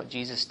spirit of what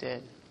Jesus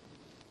did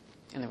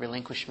and the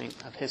relinquishment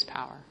of his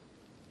power.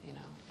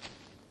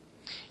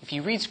 If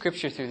you read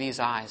Scripture through these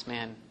eyes,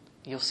 man,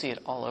 you'll see it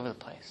all over the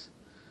place.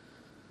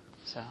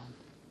 So,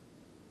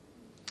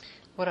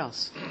 what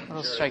else? What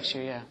else strikes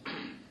you? Yeah.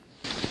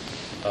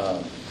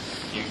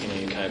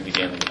 You kind of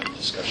began the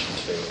discussion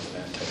today with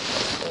an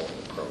anti-political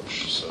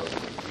approach. So,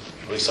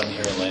 at least I'm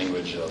hearing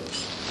language of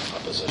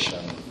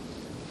opposition,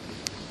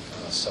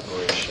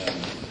 separation.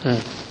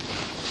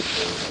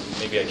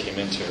 Maybe I came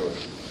into it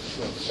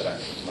with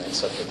that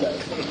mindset that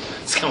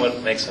it's kind of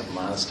what makes a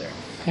monastery.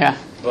 Yeah.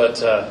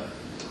 But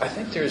I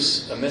think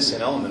there's a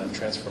missing element of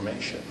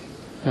transformation.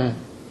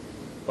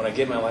 When I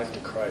gave my life to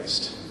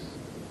Christ,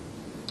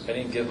 I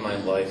didn't give my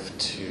life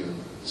to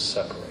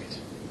separate.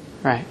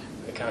 Right.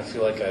 I kind of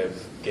feel like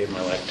I've gave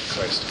my life to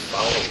Christ to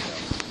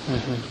follow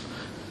him.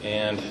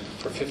 And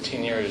for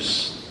 15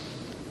 years,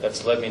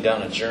 that's led me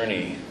down a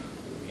journey,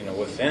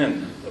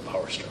 within the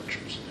power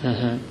structures.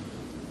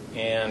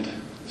 And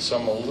so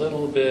I'm a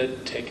little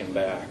bit taken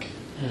back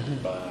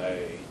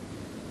by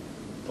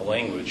the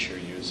language you're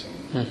using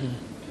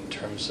in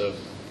terms of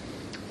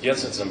the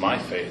essence of my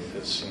faith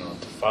is,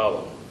 to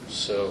follow.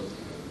 So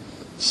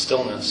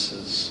stillness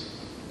is,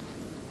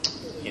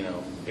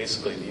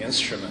 basically the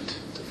instrument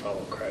to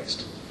follow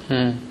Christ.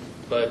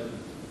 But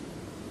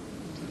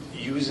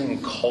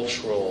using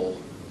cultural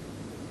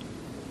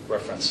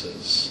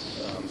references,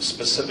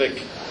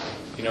 specific,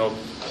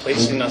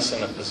 placing us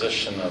in a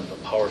position of a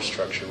power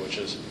structure, which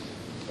is,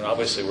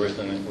 obviously we're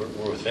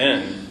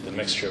within the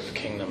mixture of the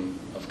kingdom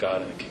of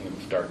God and the kingdom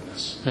of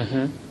darkness.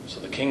 So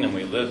the kingdom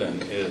we live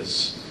in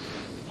is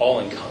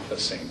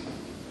all-encompassing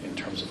in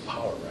terms of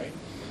power, right?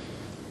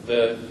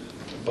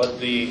 But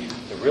the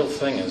real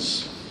thing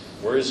is,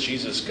 where is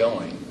Jesus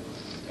going,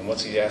 and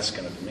what's he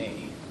asking of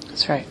me?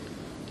 That's right.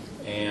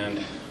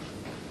 And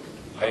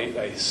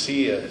I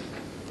see a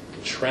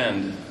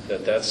trend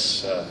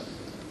that's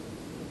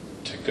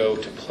to go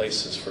to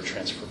places for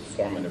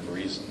transformative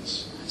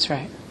reasons. That's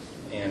right.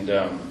 And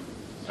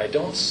I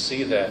don't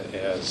see that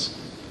as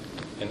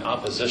in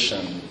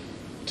opposition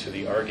to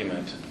the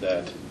argument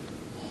that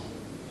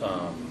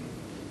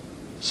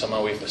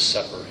somehow we have to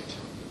separate.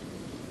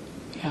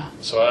 Yeah.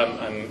 So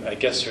I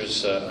guess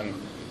there's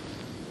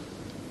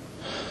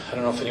I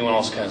don't know if anyone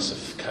else kind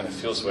of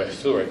feels the way I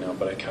feel right now,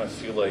 but I kind of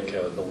feel like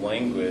the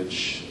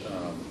language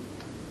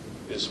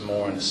is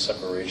more in a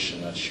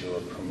separation that you are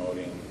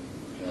promoting,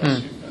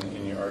 as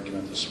in your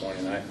argument this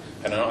morning. I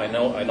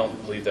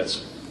don't believe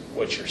that's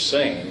what you're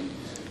saying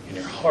in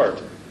your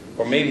heart,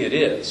 or maybe it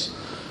is,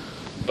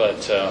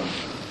 but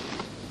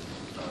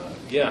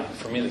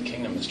for me the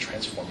kingdom is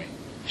transforming.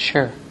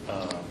 Sure.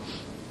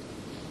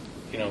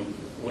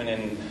 When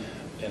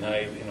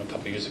a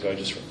couple of years ago,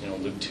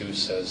 Luke 2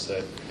 says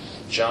that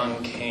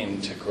John came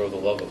to grow the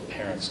love of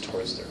parents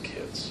towards their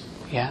kids.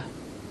 Yeah.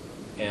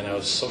 And I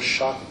was so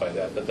shocked by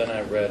that. But then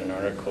I read an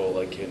article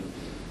like in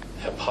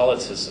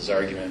Hippolytus'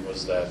 argument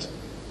was that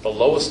the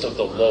lowest of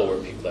the low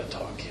were people that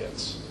taught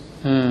kids.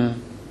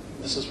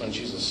 This is when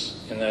Jesus,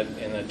 and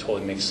that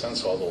totally makes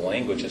sense, all the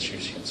language that's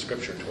used in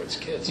Scripture towards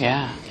kids.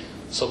 Yeah.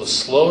 So the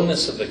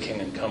slowness of the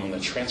kingdom come and the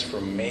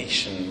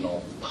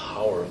transformational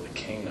power of the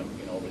kingdom,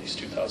 over these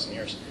 2,000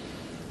 years.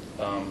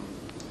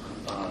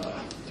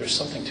 There's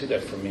something to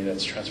that for me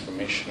that's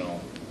transformational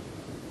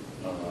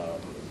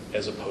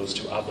as opposed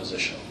to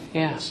oppositional.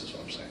 Yeah. This is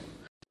what I'm saying.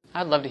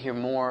 I'd love to hear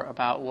more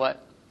about what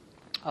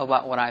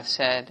I've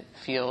said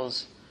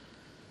feels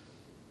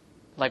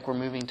like we're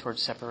moving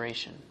towards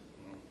separation.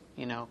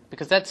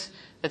 Because that's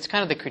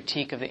kind of the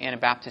critique of the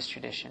Anabaptist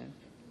tradition.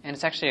 And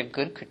it's actually a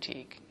good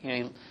critique.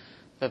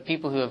 The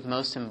people who have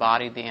most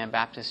embodied the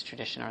Anabaptist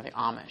tradition are the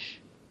Amish.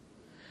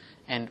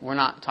 And we're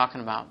not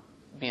talking about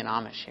being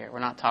Amish here. We're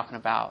not talking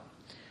about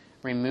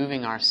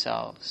removing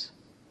ourselves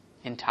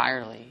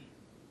entirely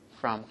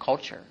from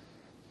culture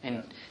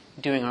and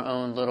doing our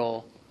own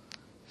little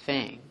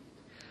thing.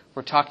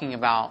 We're talking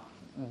about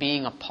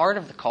being a part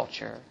of the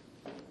culture,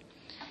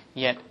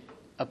 yet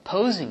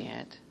opposing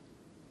it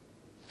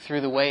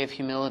through the way of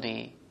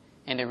humility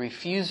and a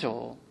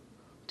refusal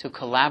to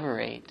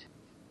collaborate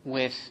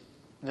with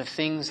the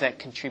things that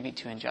contribute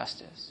to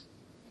injustice.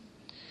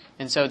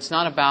 And so it's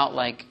not about,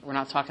 we're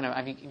not talking about,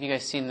 have you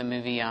guys seen the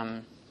movie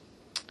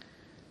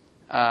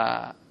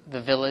The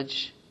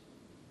Village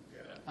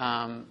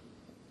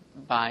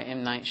by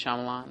M. Night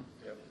Shyamalan?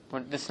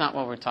 That's not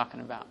what we're talking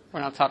about. We're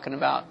not talking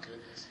about,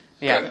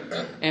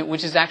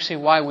 which is actually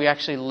why we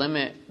actually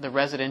limit the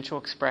residential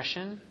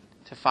expression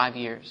to 5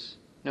 years.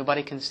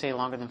 Nobody can stay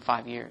longer than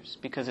 5 years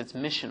because it's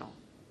missional.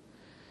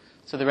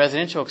 So the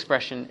residential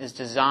expression is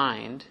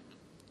designed,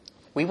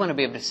 we want to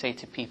be able to say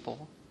to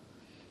people,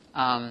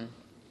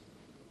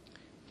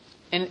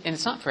 and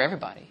it's not for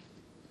everybody,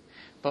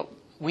 but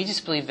we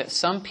just believe that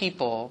some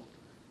people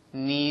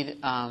need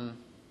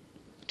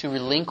to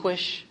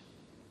relinquish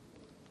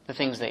the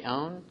things they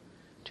own,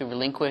 to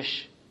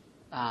relinquish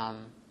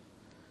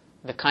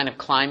the kind of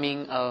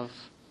climbing of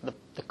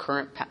the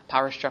current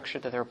power structure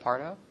that they're a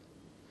part of.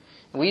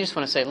 And we just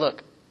want to say,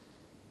 look,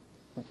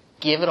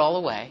 give it all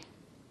away,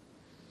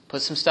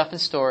 put some stuff in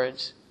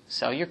storage,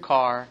 sell your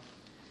car,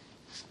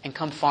 and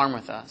come farm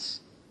with us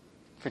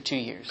for 2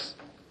 years.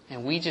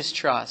 And we just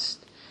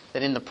trust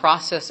that in the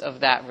process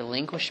of that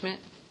relinquishment,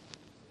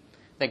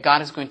 that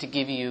God is going to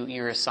give you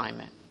your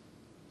assignment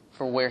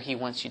for where He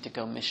wants you to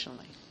go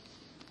missionally.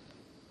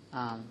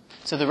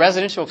 So the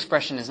residential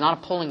expression is not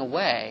a pulling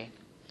away,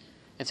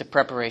 it's a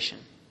preparation.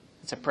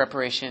 It's a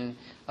preparation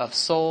of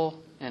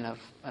soul and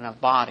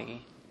of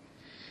body.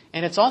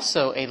 And it's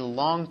also a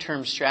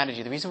long-term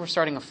strategy. The reason we're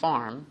starting a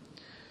farm,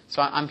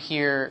 so I'm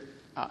here,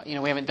 we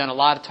haven't done a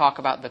lot of talk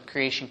about the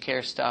creation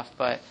care stuff,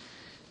 but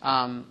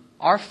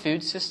our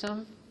food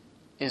system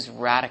is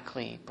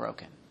radically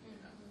broken.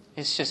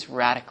 It's just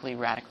radically,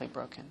 radically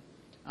broken.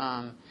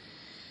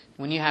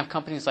 When you have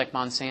companies like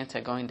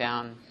Monsanto going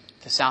down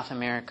to South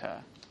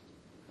America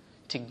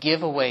to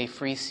give away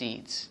free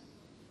seeds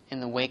in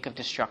the wake of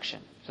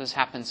destruction. So this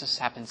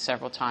happens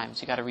several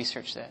times. You've got to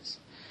research this.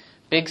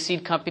 Big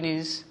seed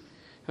companies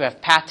who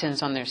have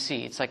patents on their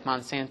seeds, like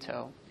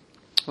Monsanto,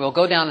 will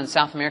go down in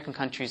South American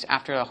countries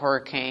after a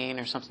hurricane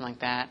or something like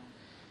that,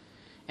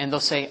 and they'll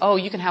say, oh,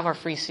 you can have our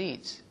free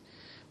seeds.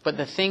 But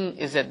the thing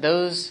is that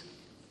those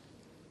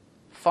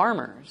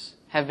farmers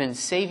have been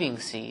saving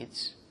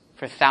seeds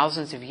for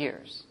thousands of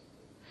years.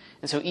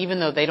 And so even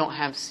though they don't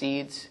have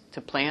seeds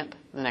to plant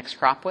the next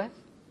crop with,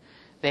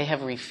 they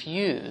have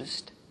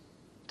refused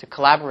to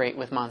collaborate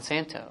with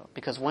Monsanto,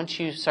 because once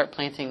you start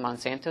planting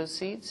Monsanto's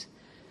seeds,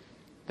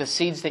 the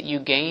seeds that you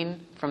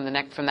gain from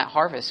that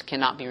harvest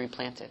cannot be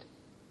replanted.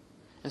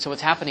 And so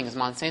what's happening is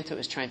Monsanto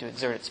is trying to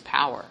exert its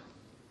power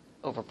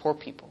over poor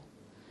people.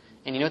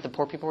 And you know what the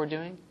poor people are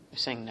doing? They're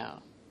saying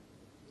no.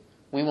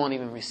 We won't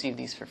even receive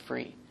these for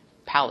free.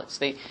 Pallets.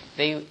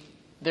 They're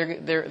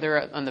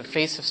on the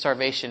face of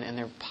starvation, and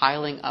they're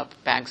piling up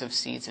bags of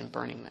seeds and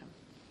burning them.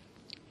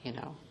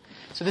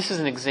 So this is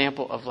an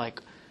example of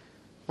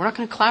we're not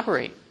going to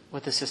collaborate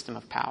with the system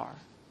of power.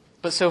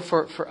 But so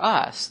for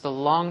us, the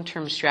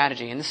long-term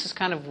strategy, and this is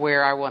kind of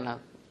where I want to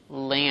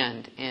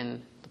land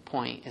in the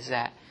point, is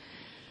that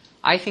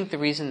I think the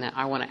reason that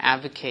I want to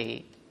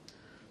advocate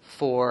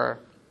for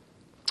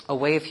a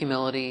way of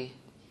humility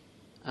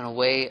and a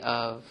way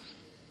of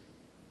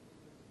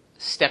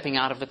stepping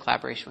out of the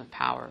collaboration with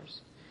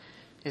powers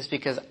is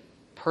because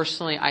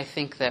personally, I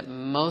think that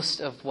most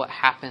of what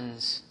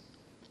happens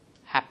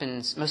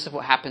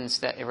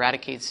that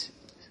eradicates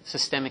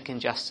systemic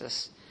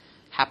injustice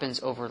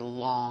happens over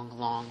long,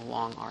 long,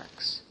 long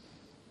arcs.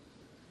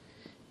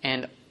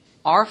 And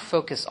our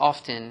focus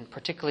often,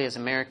 particularly as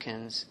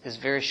Americans, is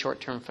very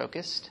short-term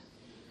focused.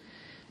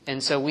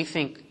 And so we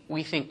think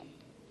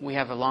we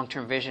have a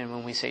long-term vision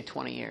when we say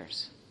 20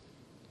 years.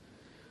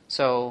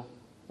 So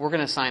we're going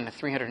to sign a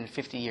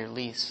 350-year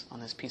lease on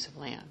this piece of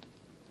land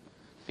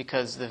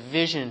because the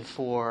vision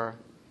for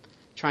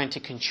trying to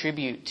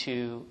contribute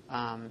to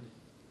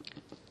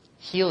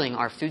healing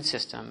our food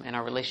system and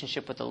our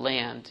relationship with the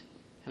land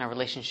and our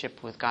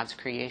relationship with God's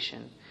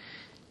creation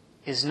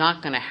is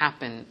not going to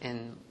happen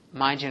in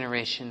my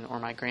generation or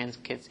my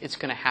grandkids. It's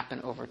going to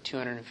happen over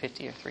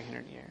 250 or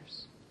 300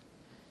 years.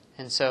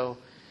 And so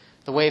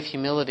the way of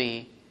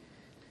humility,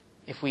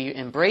 if we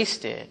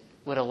embraced it,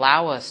 would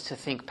allow us to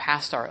think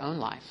past our own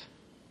life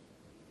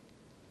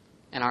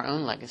and our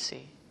own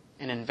legacy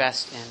and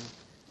invest in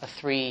a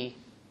 300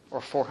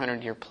 or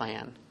 400 year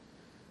plan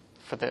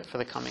for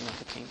the coming of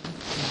the kingdom.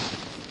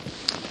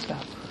 So.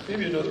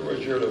 Maybe another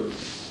way, Jared, of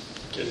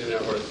getting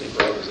at what I think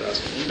Rob was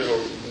asking. You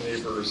know,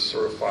 Niebuhr's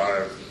sort of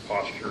 5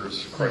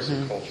 postures: Christ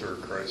in culture,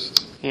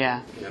 Christ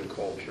and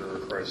culture,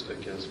 Christ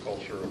against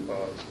culture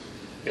above,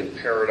 in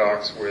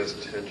paradox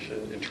with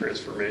tension, in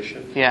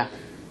transformation. Yeah.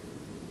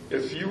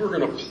 If you were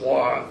going to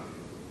plot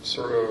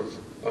sort of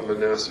a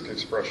monastic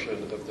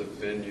expression of the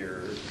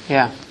vineyard,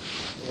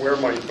 where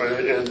might you find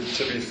it? And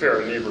to be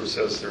fair, Niebuhr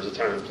says there's a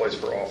time and place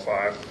for all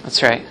 5.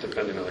 That's right.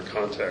 Depending on the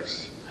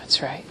context.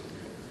 That's right.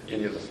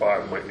 Any of the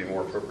 5 might be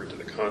more appropriate to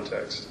the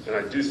context. And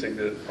I do think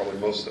that probably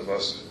most of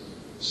us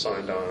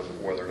signed on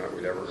whether or not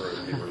we'd ever heard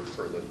of Niebuhr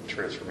for the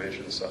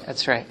transformation side.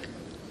 That's right.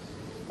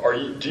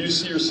 Do you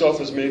see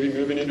yourself as maybe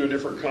moving into a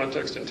different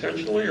context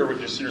intentionally, or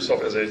would you see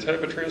yourself as a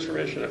type of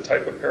transformation, a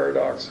type of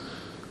paradox?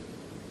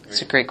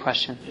 It's a great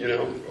question. You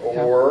know,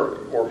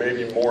 or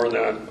maybe more in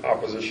that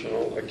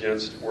oppositional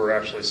against, we're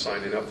actually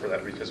signing up for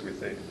that because we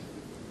think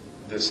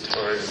this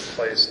time and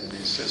place and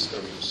these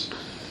systems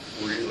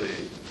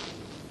really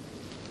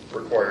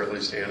require at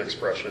least an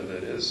expression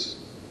that is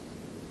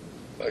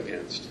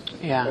against.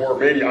 Yeah. Or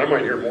maybe I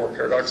might hear more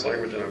paradox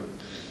language, and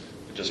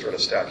I just read a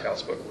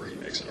Stackhouse book where he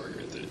makes an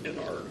argument that in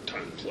our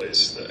time and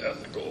place, the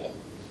ethical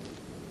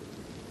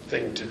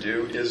thing to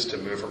do is to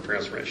move from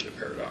transformation to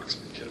paradox,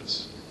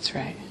 because that's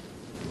right.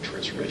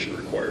 Transformation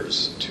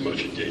requires too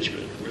much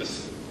engagement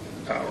with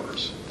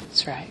powers.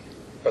 That's right.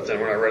 But then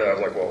when I read it, I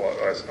was like,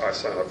 well, I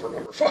signed up for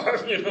number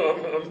 5. You know,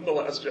 I'm in the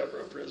last chapter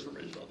of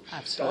transformation.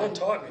 Absolutely. Don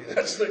taught me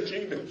that's the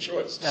kingdom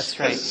choice. That's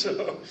right.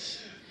 So,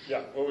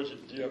 yeah.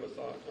 Do you have a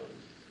thought on it?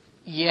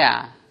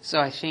 Yeah. So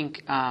I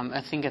think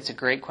that's a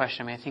great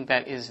question. I mean, I think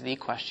that is the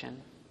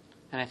question,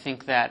 and I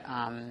think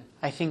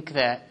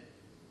that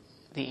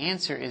the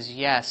answer is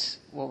yes.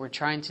 What we're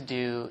trying to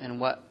do and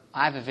what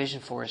I have a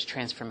vision for is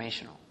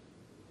transformational.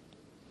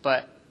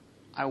 But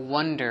I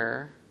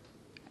wonder,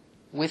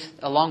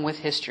 along with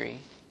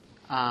history,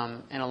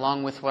 and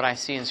along with what I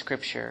see in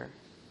Scripture,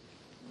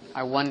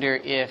 I wonder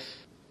if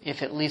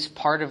at least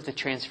part of the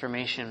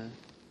transformation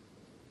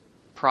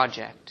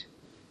project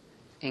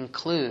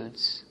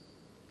includes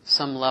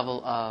some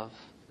level of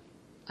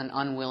an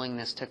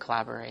unwillingness to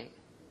collaborate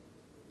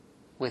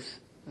with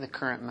the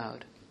current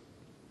mode.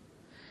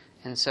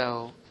 And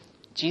so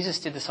Jesus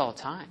did this all the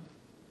time.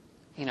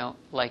 You know,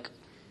 like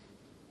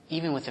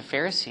even with the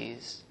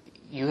Pharisees,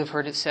 you have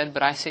heard it said,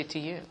 but I say to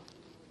you.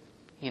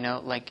 You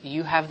know, like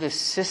you have this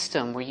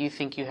system where you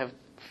think you have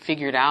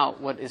figured out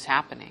what is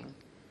happening.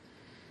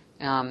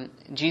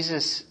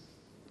 Jesus,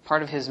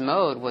 part of his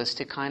mode was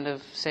to kind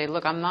of say,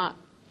 look, I'm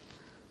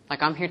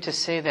here to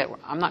say that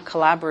I'm not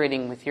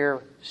collaborating with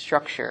your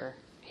structure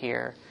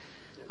here.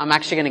 I'm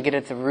actually going to get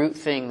at the root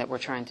thing that we're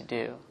trying to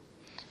do.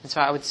 And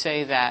so I would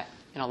say that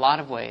in a lot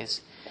of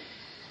ways,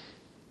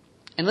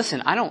 and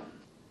listen,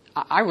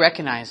 I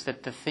recognize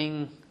that the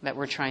thing that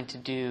we're trying to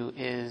do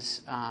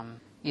is,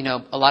 you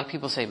know, a lot of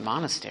people say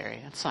monastery.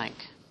 It's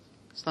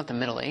not the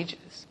Middle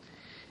Ages.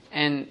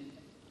 And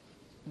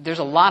there's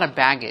a lot of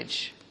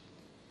baggage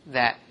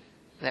that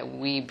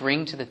we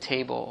bring to the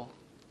table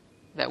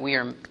that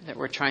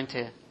we're trying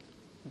to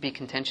be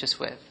contentious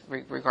with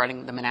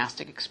regarding the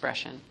monastic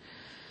expression,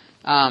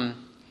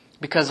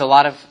 because a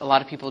lot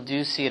of people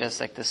do see it as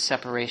like this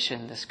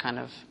separation, this kind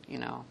of, you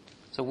know.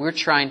 So we're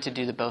trying to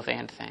do the both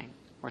and thing.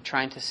 We're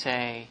trying to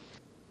say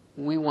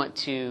we want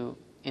to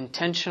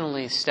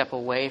intentionally step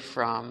away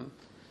from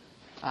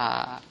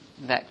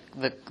that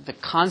the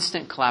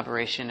constant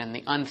collaboration and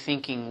the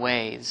unthinking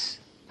ways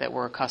that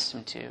we're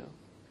accustomed to,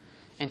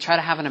 and try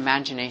to have an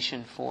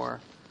imagination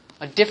for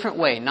a different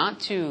way, not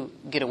to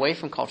get away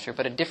from culture,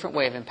 but a different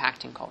way of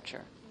impacting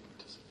culture,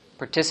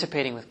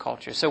 participating with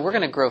culture. So we're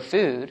going to grow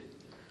food,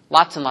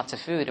 lots and lots of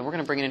food, and we're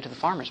going to bring it into the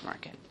farmer's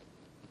market.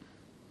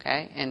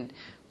 Okay?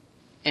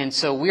 And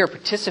so we are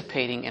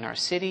participating in our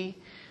city.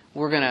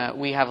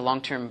 We have a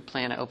long-term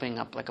plan of opening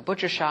up like a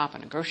butcher shop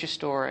and a grocery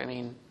store. I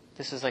mean,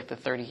 this is like the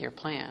 30-year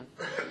plan.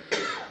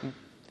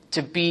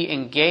 to be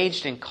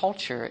engaged in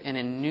culture in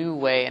a new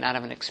way and out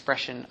of an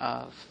expression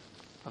of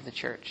the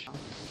church.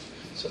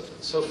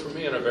 So for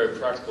me, on a very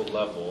practical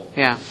level,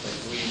 Yeah.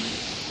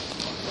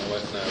 My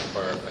wife and I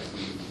are part,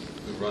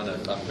 we run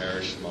a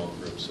marriage small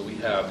group. So we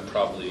have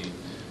probably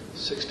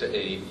 6 to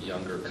 8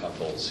 younger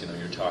couples.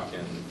 You're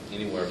talking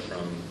anywhere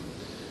from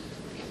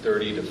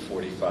 30 to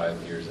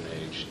 45 years in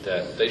age,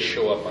 that they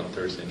show up on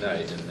Thursday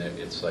night, and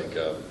it's like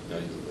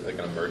like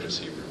an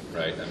emergency room,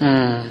 right? I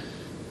mean,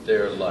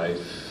 their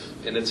life,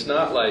 and it's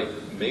not like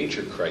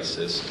major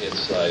crisis.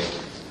 It's like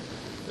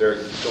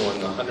they're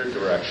going 100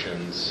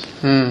 directions.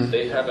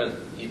 They haven't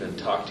even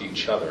talked to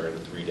each other in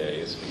 3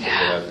 days because they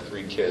have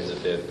 3 kids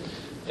that did.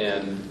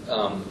 And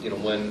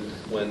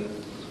when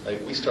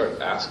like we start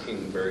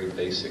asking very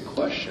basic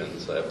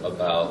questions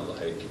about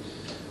like,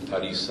 how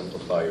do you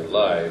simplify your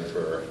life,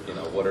 or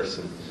what are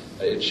some?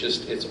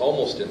 It's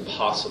almost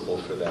impossible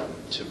for them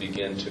to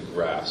begin to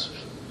grasp.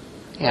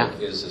 Yeah.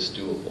 Like, is this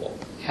doable?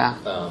 Yeah.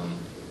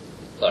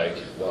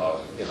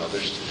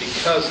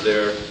 Because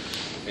they're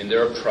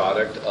a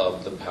product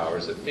of the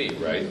powers that be,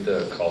 right?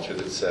 The culture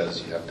that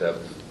says you have to have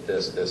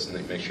this,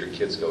 and make sure your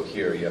kids go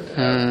here. You have to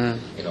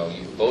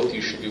have, both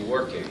you should be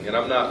working. And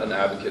I'm not an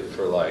advocate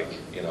for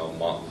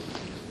mom.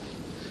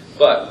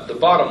 But the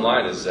bottom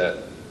line is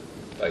that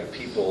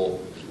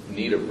people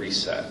need a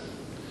reset.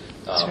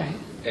 That's right.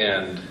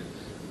 And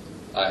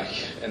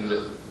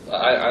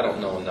I don't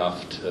know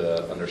enough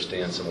to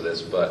understand some of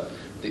this, but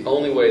the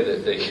only way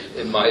that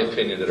in my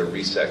opinion, that a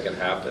reset can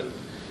happen,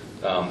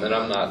 and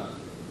I'm not,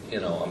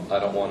 I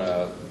don't want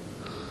to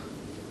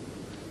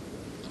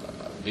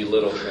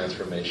belittle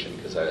transformation,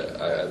 because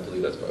I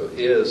believe that's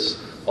is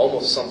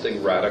almost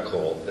something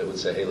radical that would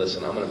say, hey,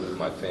 listen, I'm going to move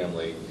my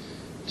family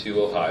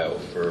to Ohio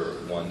for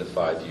 1 to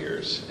 5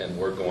 years, and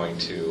we're going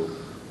to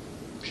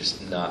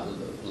just not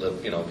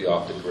live, be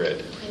off the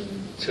grid,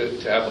 to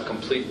have a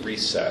complete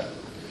reset.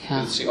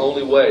 Yeah. It's the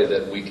only way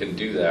that we can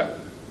do that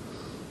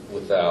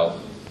without,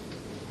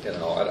 I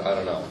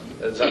don't know.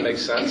 Does that make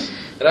sense?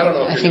 And I don't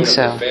know if you're doing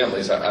it for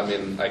families. I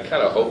mean, I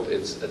kind of hope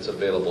it's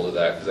available to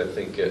that, because I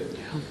think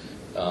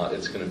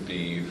it's going to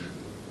be,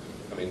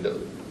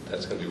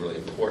 that's going to be really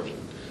important.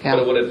 Yeah.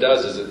 But what it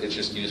does is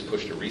you just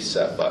push the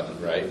reset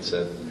button, right? And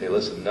said, hey,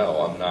 listen,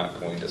 no, I'm not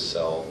going to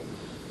sell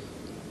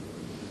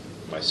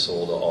my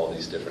soul to all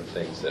these different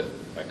things that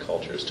my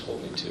culture has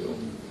told me to.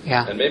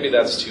 Yeah. And maybe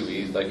that's too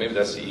easy. Maybe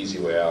that's the easy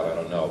way out. I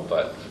don't know.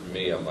 But for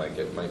me, I'm like,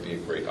 it might be a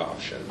great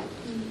option.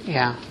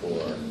 Yeah.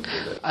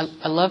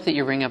 I love that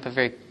you bring up a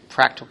very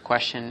practical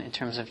question in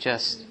terms of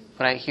just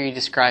what I hear you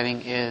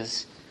describing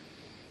is,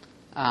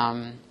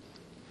 I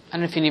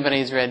don't know if anybody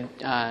has read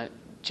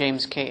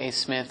James K.A.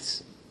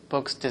 Smith's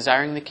books,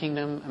 Desiring the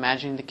Kingdom,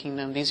 Imagining the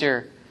Kingdom. These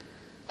are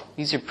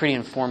pretty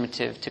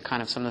informative to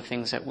kind of some of the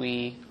things that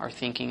we are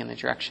thinking in the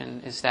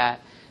direction, is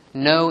that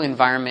no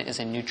environment is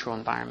a neutral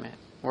environment.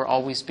 We're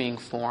always being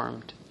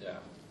formed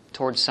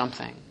towards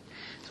something.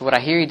 So what I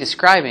hear you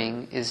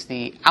describing is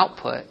the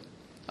output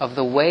of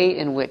the way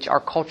in which our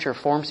culture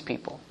forms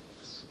people.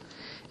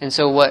 And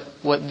so what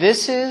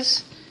this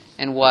is,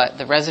 and what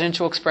the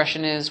residential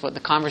expression is, what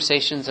the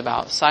conversations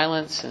about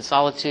silence and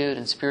solitude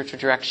and spiritual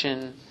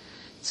direction,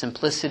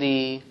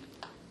 simplicity,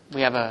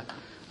 we have a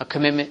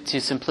commitment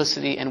to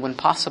simplicity, and when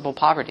possible,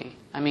 poverty.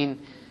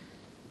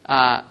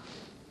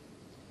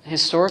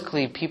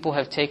 Historically, people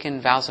have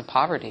taken vows of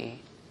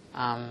poverty,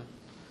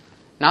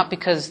 not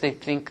because they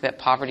think that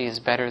poverty is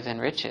better than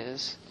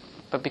riches,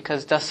 but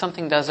because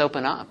something does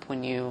open up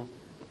when you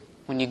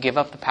give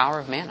up the power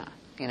of manna,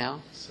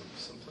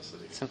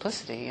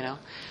 Simplicity,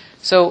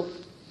 So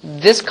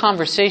this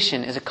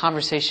conversation is a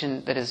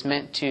conversation that is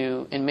meant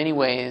to, in many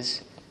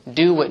ways,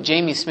 do what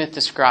Jamie Smith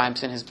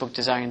describes in his book,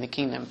 Desiring the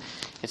Kingdom.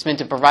 It's meant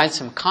to provide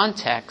some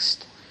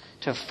context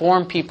to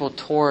form people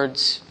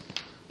towards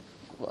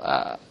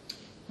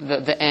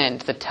the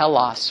end, the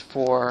telos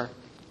for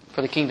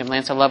the kingdom.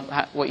 Lance, I love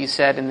what you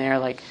said in there,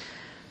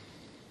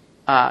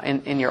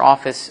 in your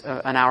office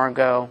an hour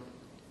ago.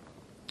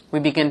 We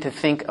begin to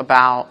think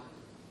about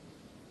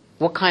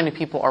what kind of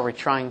people are we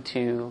trying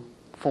to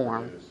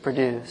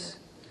produce,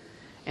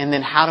 and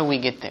then how do we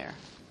get there?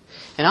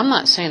 And I'm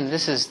not saying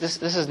this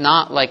is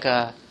not like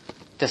a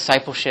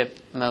discipleship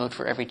mode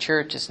for every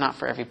church. It's not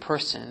for every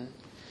person.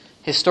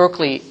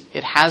 Historically,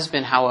 it has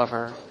been,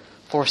 however,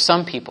 for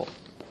some people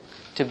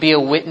to be a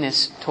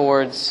witness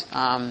towards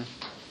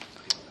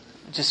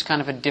just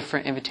kind of a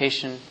different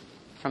invitation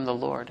from the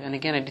Lord. And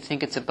again, I do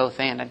think it's a both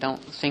and. I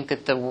don't think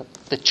that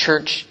the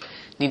church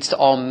needs to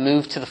all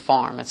move to the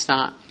farm. It's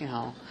not,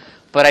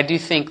 But I do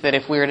think that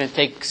if we were to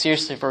take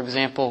seriously, for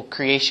example,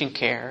 creation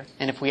care,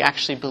 and if we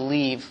actually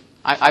believe,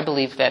 I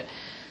believe that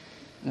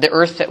the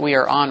earth that we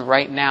are on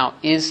right now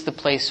is the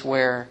place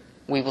where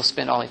we will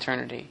spend all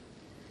eternity.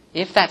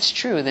 If that's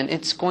true, then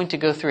it's going to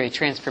go through a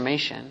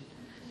transformation.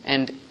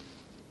 And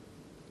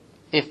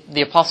if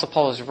the Apostle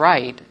Paul is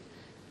right,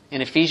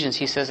 in Ephesians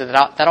he says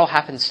that all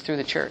happens through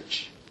the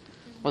church.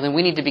 Well, then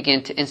we need to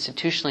begin to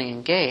institutionally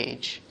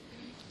engage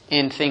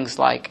in things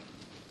like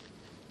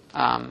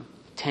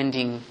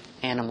tending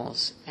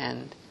animals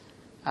and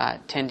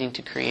tending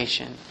to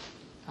creation,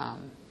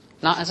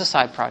 not as a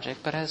side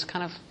project, but as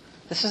kind of,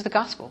 this is the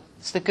gospel.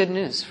 It's the good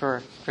news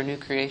for new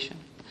creation.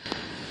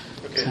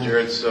 Okay,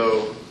 Jared,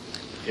 so,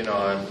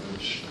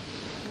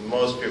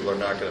 most people are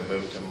not going to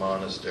move to a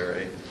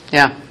monastery.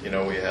 Yeah.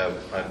 We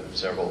have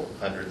several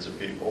hundreds of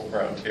people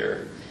around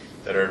here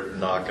that are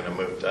not going to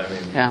move.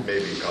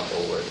 Maybe a couple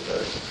would,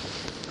 but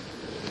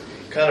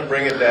kind of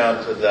bring it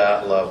down to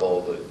that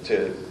level,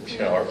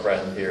 to our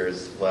friend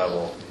here's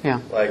level. Yeah.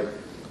 Like,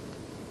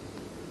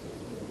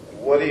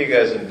 what are you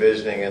guys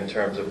envisioning in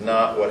terms of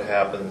not what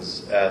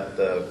happens at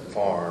the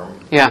farm,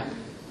 Yeah.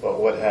 but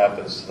what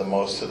happens to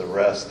most of the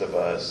rest of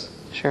us?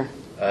 Sure.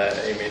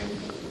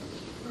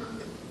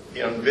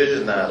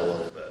 Envision that a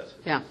little bit.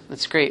 Yeah,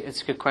 that's great.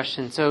 It's a good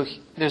question. So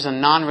there's a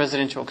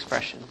non-residential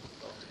expression.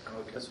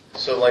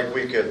 So, like,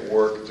 we could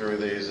work through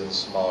these in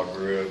small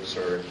groups,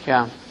 or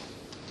Yeah.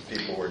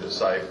 people were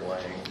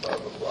discipling, blah,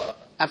 blah, blah.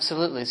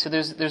 Absolutely. So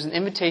there's an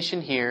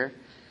invitation here.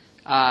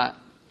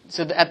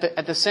 So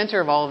at the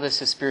center of all of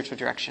this is spiritual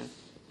direction.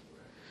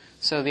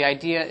 So the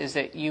idea is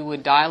that you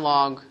would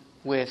dialogue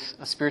with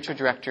a spiritual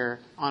director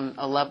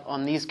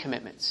on these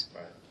commitments.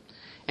 Right.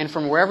 And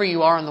from wherever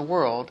you are in the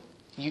world,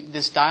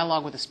 this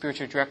dialogue with a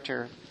spiritual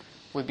director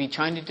would be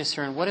trying to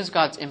discern what is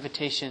God's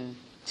invitation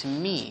to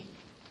me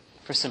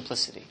for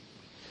simplicity.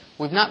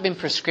 We've not been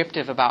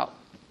prescriptive about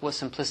what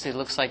simplicity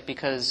looks like,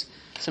 because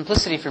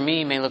simplicity for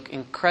me may look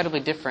incredibly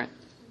different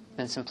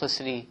than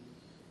simplicity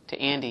to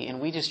Andy,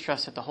 and we just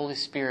trust that the Holy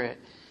Spirit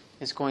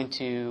is going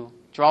to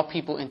draw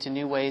people into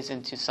new ways,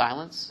 into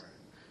silence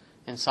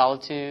and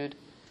solitude,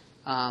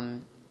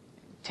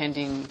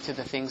 tending to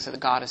the things that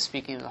God is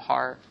speaking to the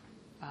heart.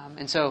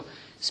 And so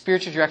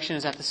spiritual direction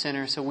is at the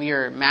center. So we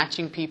are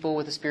matching people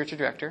with a spiritual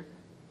director,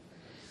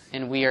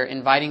 and we are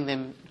inviting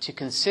them to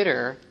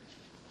consider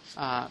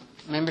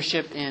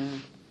membership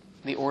in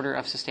the Order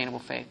of Sustainable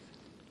Faith.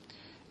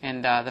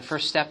 And the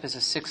first step is a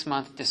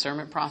 6-month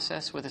discernment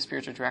process with a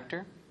spiritual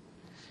director.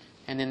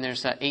 And then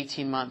there's an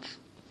 18-month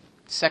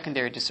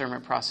secondary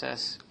discernment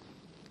process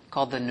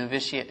called the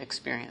novitiate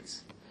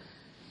experience.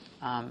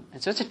 And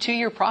so it's a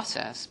 2-year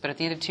process, but at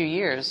the end of 2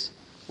 years,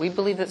 we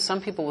believe that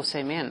some people will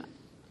say, man,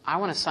 I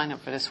want to sign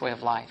up for this way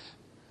of life.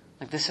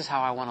 Like, this is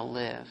how I want to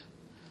live.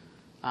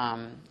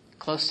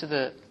 Close to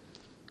the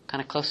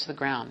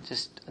ground,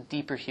 just a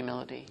deeper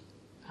humility.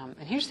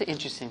 And here's the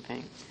interesting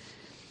thing.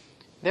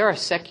 There are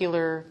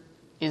secular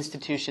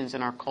institutions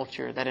in our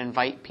culture that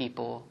invite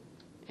people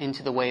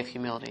into the way of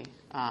humility.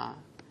 I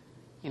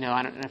don't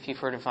know if you've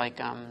heard of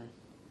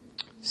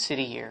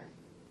City Year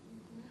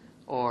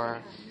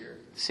or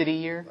City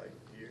Year,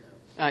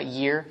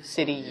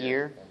 City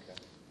Year,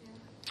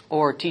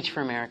 or Teach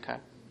for America.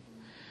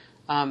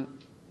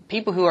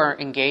 People who are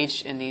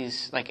engaged in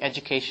these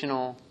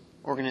educational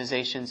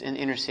organizations in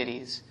inner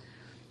cities,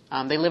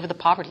 they live at the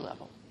poverty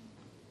level,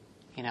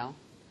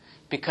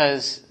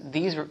 because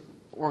these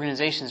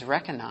organizations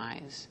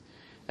recognize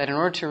that in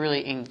order to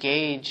really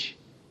engage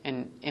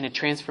in a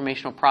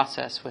transformational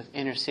process with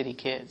inner city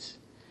kids,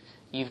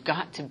 you've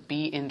got to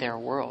be in their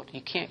world. You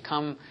can't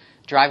come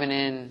driving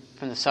in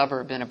from the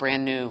suburb in a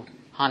brand new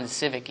Honda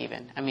Civic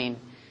even.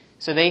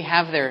 So they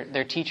have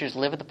their teachers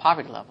live at the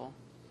poverty level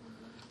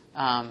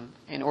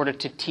in order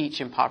to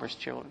teach impoverished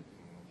children,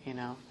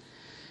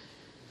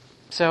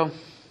 So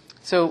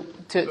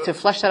to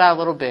flesh that out a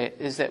little bit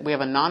is that we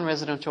have a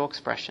non-residential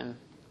expression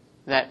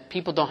that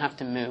people don't have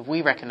to move.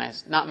 We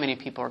recognize not many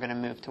people are going to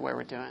move to where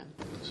we're doing.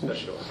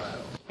 Especially Ohio.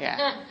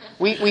 Yeah.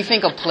 We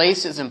think a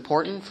place is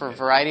important for a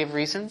variety of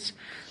reasons,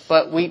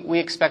 but we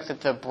expect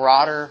that the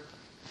broader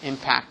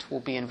impact will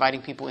be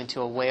inviting people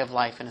into a way of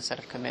life and a set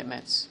of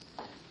commitments,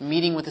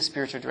 meeting with a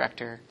spiritual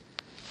director,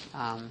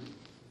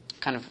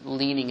 kind of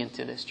leaning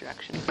into this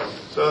direction.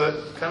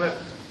 So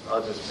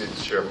I'll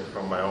just share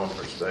from my own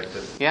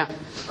perspective. Yeah.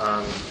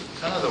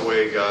 Kind of the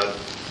way God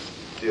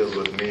deals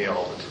with me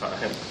all the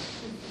time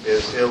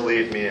is He'll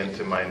lead me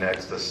into my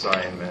next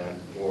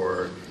assignment,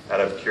 or out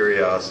of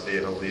curiosity,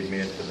 He'll lead me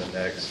into the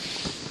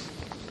next.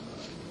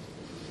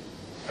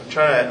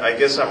 I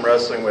guess I'm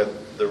wrestling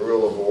with the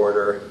rule of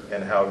order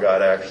and how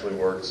God actually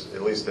works,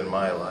 at least in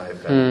my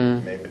life,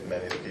 and maybe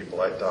many of the people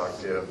I talk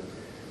to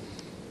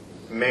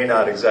may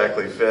not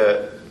exactly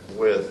fit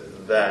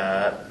with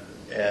that,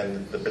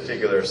 and the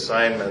particular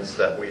assignments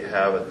that we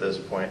have at this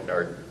point in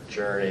our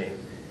journey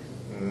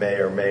may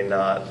or may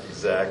not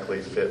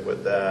exactly fit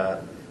with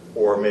that,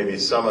 or maybe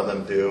some of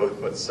them do,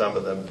 but some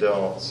of them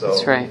don't. So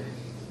that's right.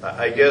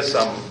 I guess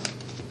I'm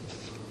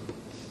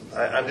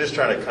just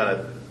trying to kind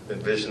of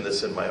envision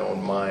this in my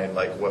own mind,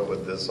 like what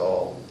would this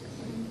all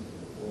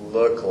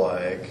look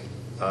like?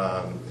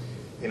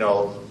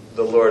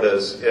 The Lord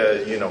is,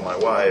 my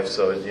wife,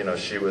 so,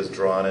 she was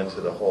drawn into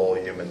the whole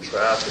human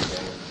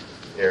trafficking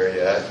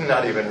area,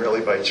 not even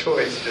really by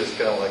choice, just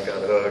kind of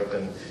got hooked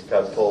and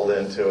got pulled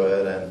into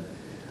it.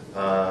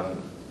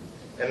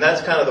 And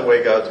that's kind of the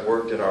way God's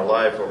worked in our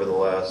life over the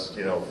last,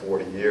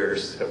 40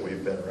 years that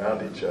we've been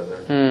around each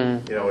other.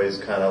 He's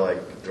kind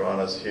of drawn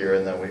us here,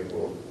 and then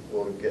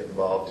we'll get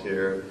involved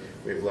here.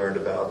 we've learned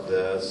about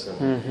this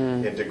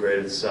and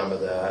integrated some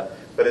of that.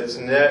 But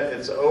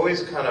it's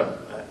always kind of,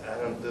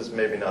 this is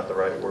maybe not the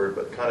right word,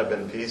 but kind of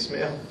been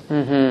piecemeal.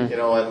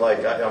 And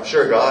like, I'm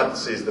sure God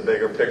sees the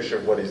bigger picture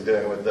of what He's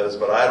doing with this,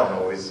 but I don't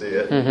always see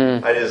it.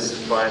 I just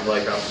find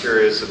like I'm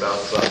curious about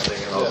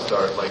something, and I'll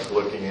start like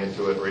looking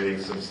into it, reading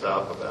some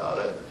stuff about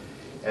it.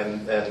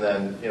 And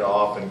then,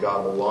 often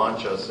God will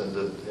launch us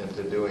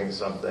into doing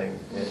something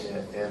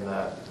in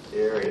that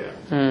area.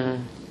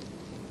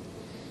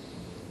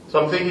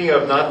 So I'm thinking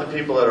of not the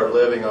people that are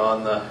living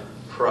on the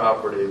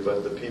property,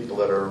 but the people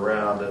that are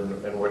around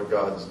and what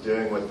God's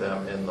doing with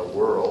them in the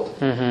world,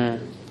 and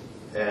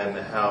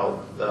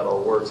how that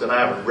all works. And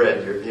I haven't read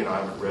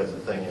I haven't read the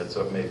thing yet,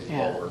 so it may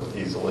all work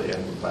easily,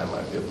 and I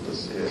might be able to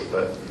see it.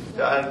 But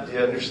do you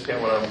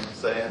understand what I'm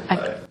saying?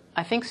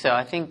 I think so.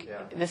 I think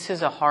this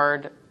is a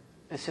hard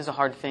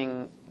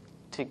thing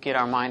to get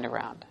our mind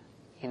around.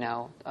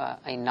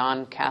 A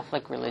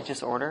non-Catholic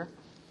religious order,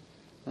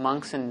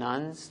 monks and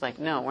nuns. Like,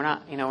 no, we're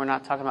not. We're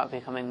not talking about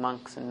becoming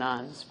monks and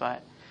nuns,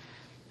 but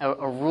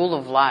a rule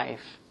of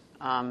life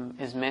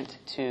is meant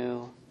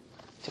to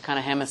kind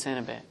of hem us in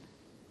a bit,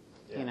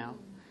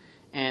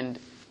 and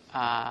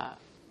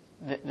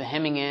the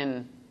hemming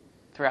in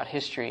throughout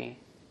history,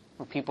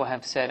 where people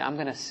have said, "I'm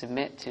going to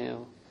submit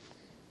to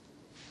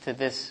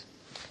this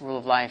rule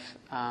of life,"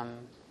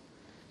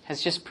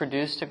 has just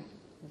produced a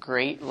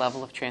great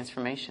level of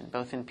transformation,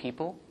 both in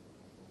people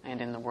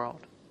and in the world.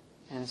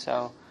 And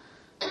so,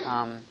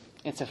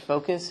 it's a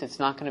focus. It's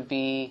not going to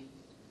be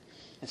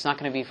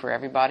for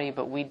everybody,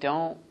 but we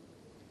don't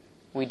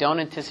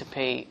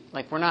anticipate,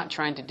 like, we're not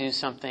trying to do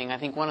something. I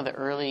think one of the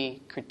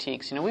early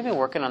critiques, we've been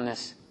working on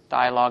this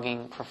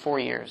dialoguing for 4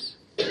 years.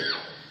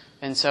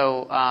 And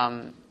so,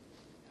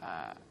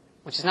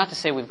 which is not to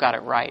say we've got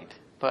it right,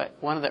 but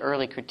one of the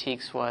early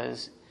critiques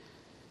was,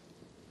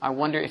 I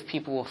wonder if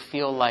people will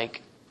feel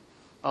like,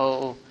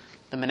 oh,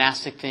 the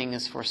monastic thing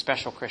is for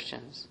special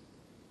Christians.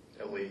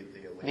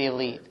 The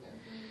elite.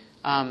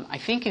 I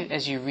think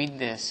as you read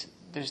this,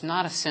 there's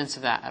not a sense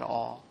of that at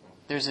all.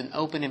 There's an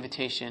open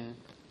invitation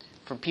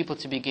for people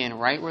to begin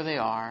right where they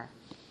are,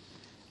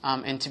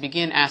 and to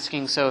begin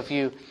asking. So if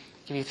you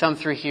thumb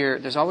through here,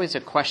 there's always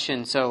a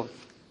question. So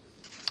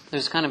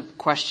there's kind of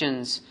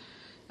questions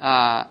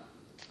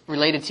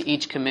related to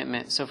each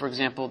commitment. So for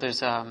example,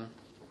 there's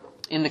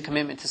in the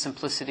commitment to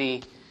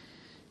simplicity,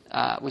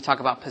 we talk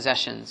about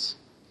possessions,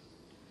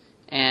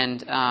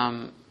 and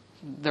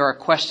there are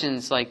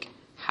questions like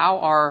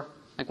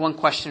one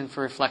question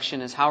for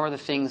reflection is, how are the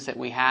things that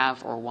we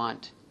have or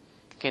want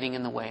getting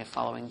in the way of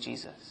following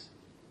Jesus?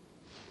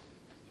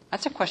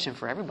 That's a question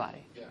for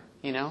everybody.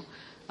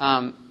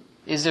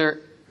 Is there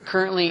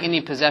currently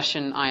any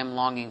possession I am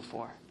longing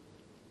for?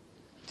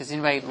 Does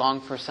anybody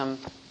long for some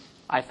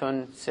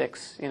iPhone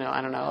 6?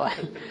 I don't know,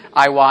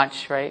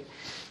 iWatch, right?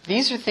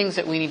 These are things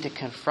that we need to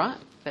confront,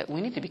 that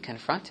we need to be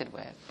confronted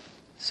with,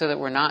 so that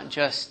we're not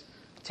just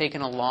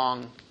taken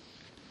along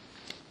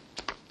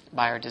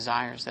by our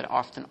desires that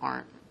often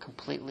aren't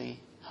completely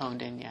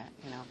honed in yet,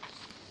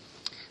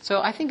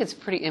 So I think it's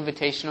pretty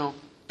invitational.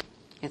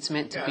 It's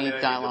meant to be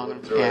dialogue.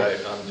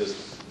 I'm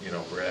just,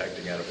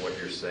 reacting out of what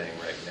you're saying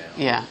right now.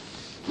 Yeah.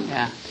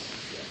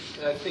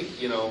 And I think,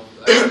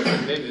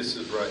 maybe this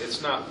is right.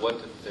 It's not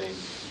what to think,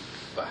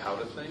 but how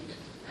to think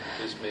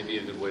is maybe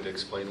a good way to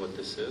explain what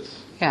this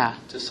is. Yeah.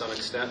 To some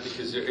extent,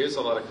 because there is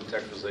a lot of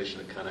contextualization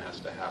that kind of has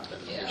to happen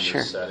in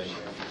your setting,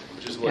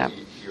 which is what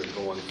you're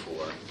going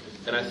for.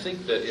 And I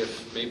think that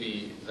if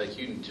maybe, like,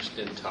 you just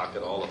didn't talk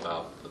at all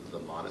about the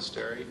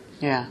monastery,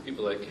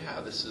 people are like,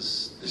 this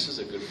is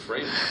a good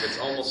framework. It's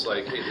almost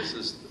like, hey, this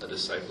is a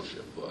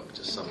discipleship book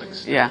to some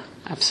extent. Yeah,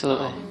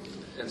 absolutely.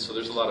 And so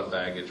there's a lot of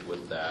baggage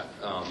with that.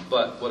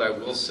 But what I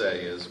will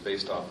say is,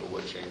 based off of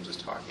what James is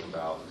talking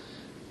about,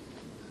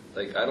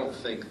 like, I don't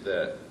think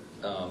that,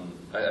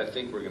 I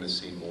think we're going to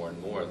see more and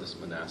more of this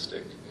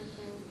monastic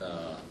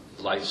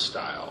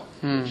lifestyle,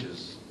 which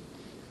is,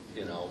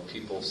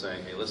 people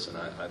saying, hey, listen,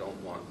 I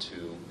don't want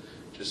to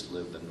just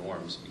live the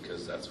norms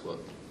because that's what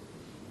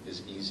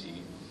is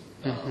easy.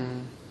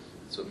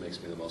 So it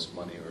makes me the most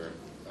money, or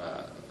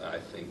I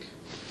think.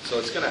 So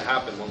it's going to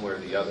happen one way or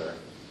the other.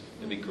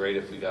 It'd be great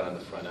if we got on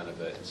the front end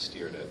of it and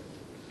steered it.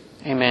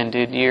 Amen,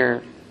 dude.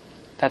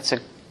 That's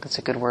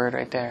a good word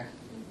right there.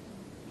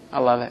 I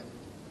love it.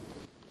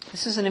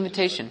 This is an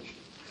invitation.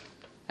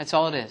 That's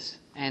all it is.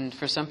 And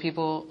for some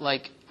people,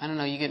 like, I don't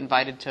know, you get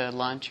invited to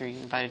lunch or you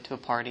get invited to a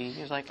party.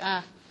 You're like,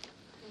 I'd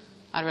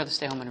rather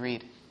stay home and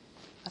read.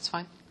 That's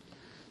fine.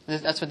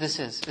 That's what this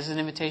is. This is an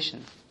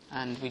invitation.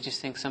 And we just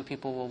think some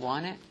people will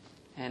want it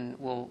and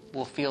will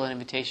feel an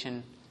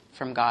invitation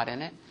from God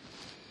in it.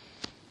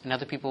 And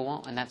other people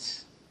won't. And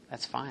that's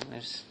fine.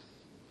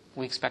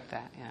 We expect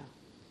that,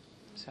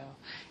 So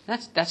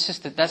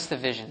that's the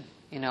vision,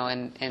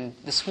 and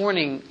this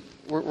morning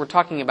we're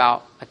talking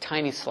about a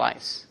tiny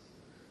slice,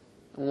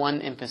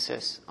 one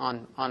emphasis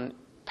on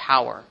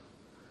power,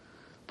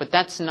 but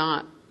that's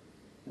not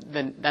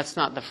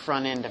the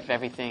front end of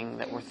everything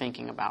that we're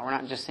thinking about. We're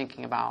not just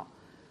thinking about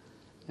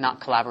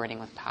not collaborating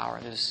with power.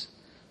 There's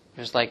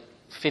like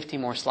 50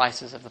 more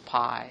slices of the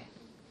pie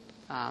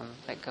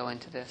that go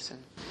into this.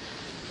 And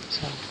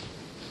so,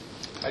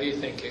 how do you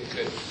think it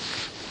could?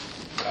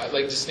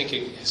 Like just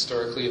thinking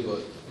historically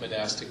about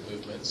monastic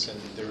movements, and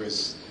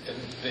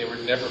they were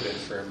never been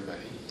for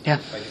everybody. Yeah.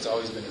 Like it's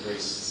always been a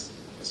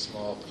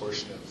small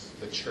portion of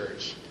the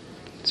church.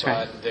 That's but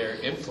right. Their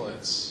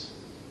influence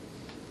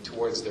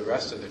towards the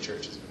rest of the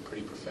church has been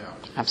pretty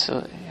profound.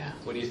 Absolutely, yeah.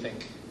 What do you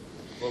think?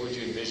 What would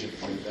you envision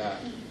for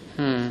that,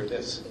 for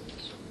this?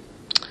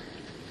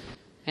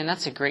 And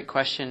that's a great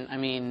question. I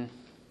mean,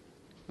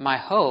 my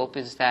hope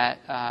is that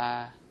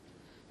that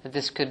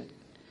this could,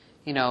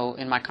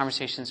 in my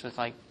conversations with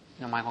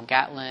Michael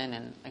Gatlin,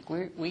 and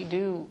we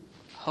do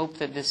hope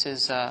that this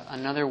is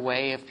another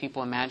way of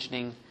people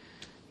imagining,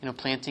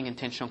 planting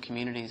intentional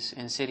communities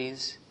in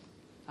cities.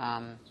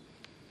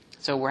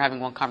 So we're having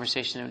one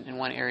conversation in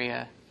one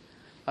area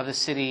of the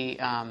city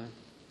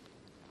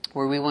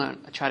where we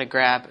want to try to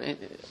grab,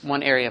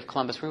 one area of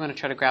Columbus, we want to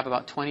try to grab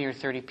about 20 or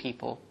 30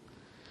 people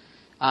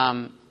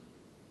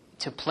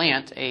to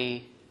plant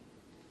a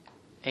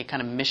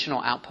kind of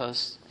missional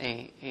outpost,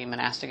 a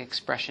monastic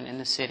expression in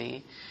the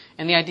city.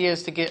 And the idea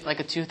is to get like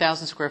a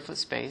 2,000 square foot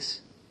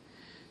space,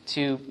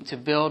 to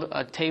build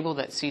a table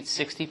that seats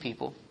 60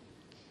 people,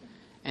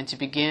 and to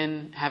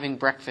begin having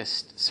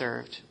breakfast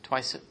served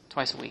twice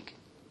a week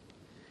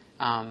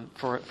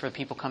for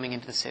people coming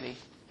into the city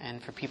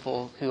and for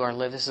people who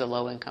this is a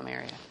low income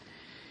area.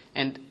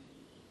 And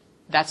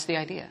that's the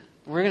idea.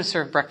 We're going to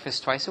serve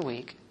breakfast twice a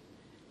week,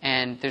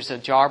 and there's a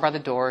jar by the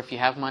door. If you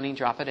have money,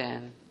 drop it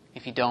in.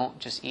 If you don't,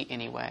 just eat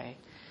anyway.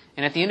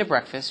 And at the end of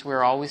breakfast,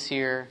 we're always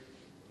here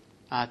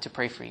to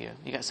pray for you.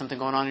 You got something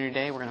going on in your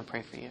day, we're going to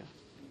pray for you.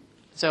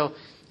 So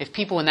if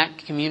people in that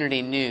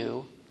community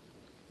knew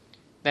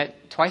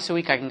that twice a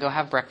week I can go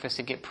have breakfast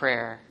and get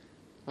prayer,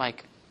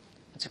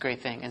 it's a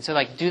great thing. And so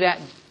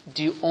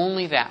do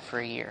only that for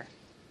a year.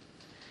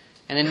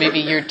 And then maybe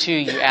year 2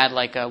 you add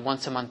a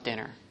once a month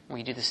dinner where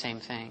you do the same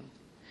thing.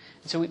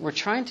 And so we're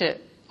trying to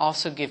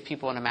also give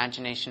people an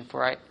imagination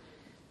for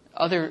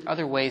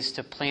other ways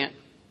to plant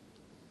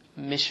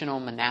missional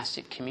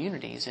monastic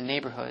communities in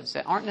neighborhoods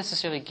that aren't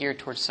necessarily geared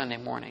towards Sunday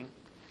morning,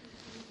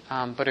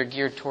 but are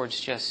geared towards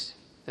just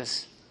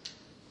this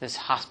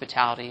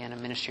hospitality and a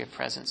ministry of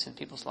presence in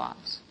people's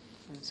lives.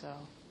 And so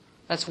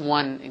that's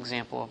one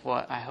example of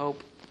what I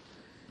hope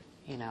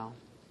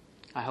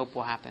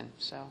will happen.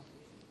 So,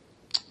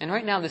 and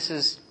right now this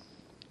is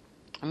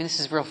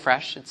real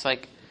fresh. It's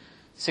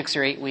 6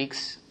 or 8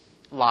 weeks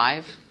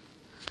live,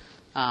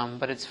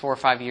 but it's 4 or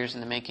 5 years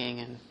in the making,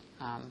 and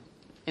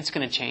it's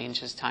going to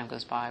change as time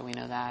goes by. We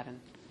know that,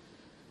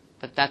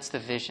 but that's the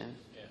vision.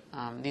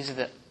 These are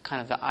the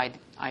kind of the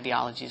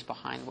ideologies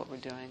behind what we're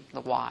doing,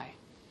 the why.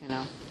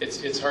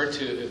 It's hard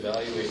to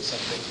evaluate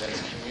something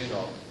that's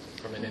communal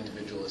from an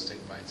individualistic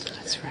mindset.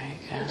 That's right.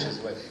 Yeah. Which is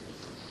what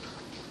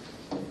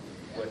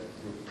we're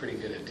pretty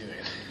good at doing.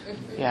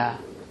 Yeah,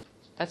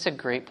 that's a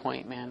great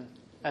point, man.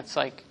 That's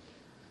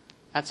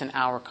an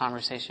hour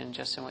conversation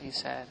just in what you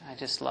said. I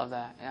just love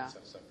that. Yeah.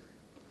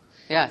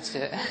 Yeah, it's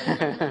it.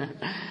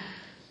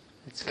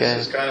 It's good.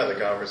 This is kind of the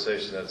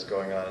conversation that's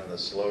going on in the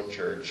slow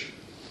church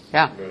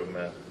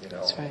movement.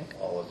 That's right.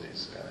 All of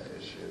these kind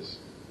of issues.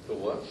 The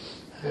what?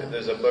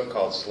 There's a book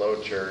called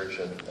Slow Church,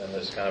 and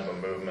there's kind of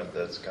a movement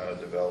that's kind of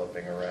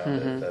developing around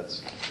it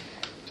that's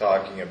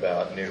talking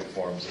about new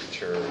forms of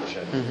church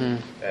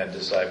and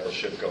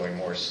discipleship going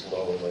more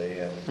slowly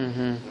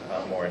and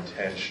more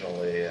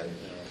intentionally. And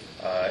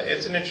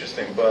it's an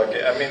interesting book.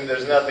 I mean,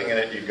 there's nothing in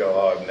it you go,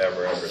 oh, I've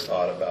never ever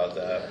thought about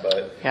that.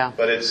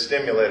 But it's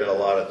stimulated a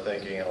lot of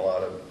thinking and a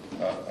lot of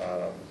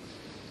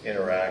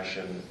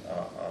interaction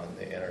on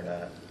the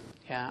internet.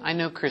 Yeah, I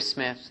know Chris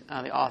Smith,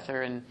 the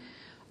author, and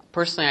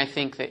personally, I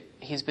think that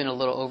he's been a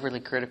little overly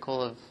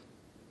critical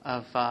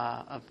of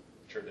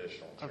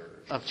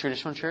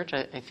traditional church.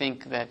 I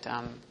think that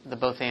the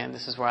both and,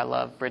 this is where I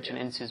love Rich and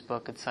Insu's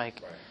book. It's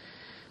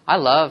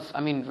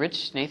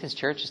Rich Nathan's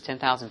church is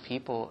 10,000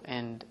 people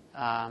and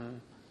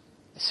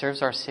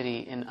serves our city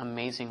in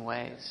amazing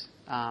ways.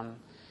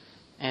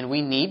 And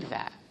we need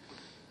that.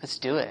 Let's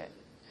do it.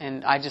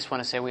 And I just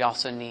want to say we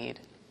also need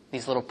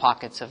these little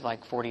pockets of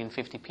 40 and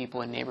 50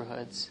 people in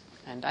neighborhoods.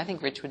 And I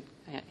think Rich would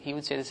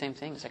say the same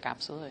thing. It's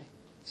absolutely.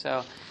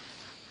 So,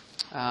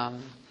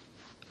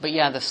 but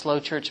yeah, the slow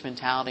church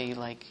mentality,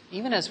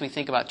 even as we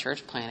think about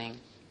church planning,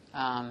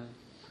 I'm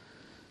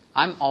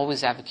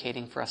always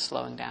advocating for us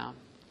slowing down.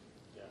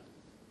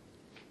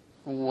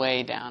 Yeah.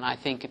 Way down. I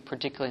think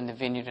particularly in the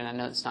Vineyard, and I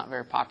know it's not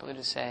very popular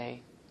to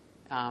say,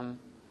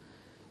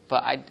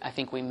 but I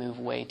think we move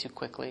way too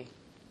quickly,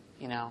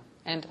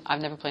 And I've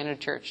never planted a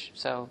church,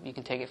 so you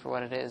can take it for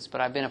what it is.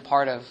 But I've been a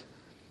part of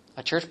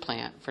a church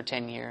plant for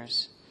 10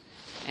 years.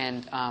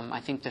 And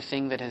I think the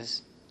thing that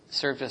has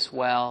served us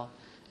well,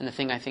 and the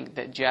thing I think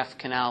that Jeff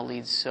Cannell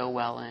leads so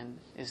well in,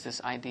 is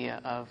this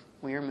idea of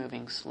we are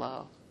moving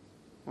slow.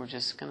 We're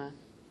going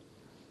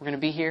to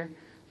be here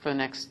for the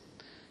next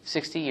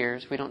 60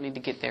 years. We don't need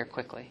to get there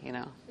quickly,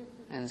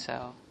 And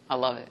so I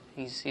love it.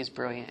 He's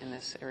brilliant in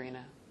this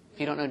arena. If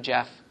you don't know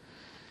Jeff,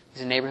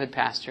 He's a neighborhood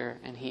pastor,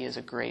 and he is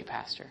a great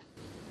pastor.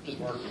 Just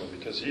remarkable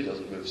because he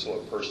doesn't move slow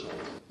personally.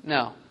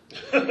 No,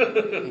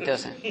 he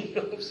doesn't. He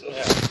helps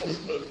us.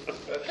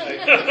 I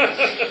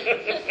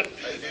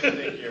do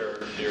think you're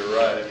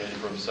right. I mean,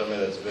 from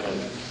somebody that's been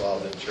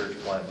involved in church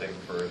planting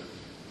for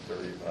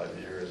 35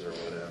 years or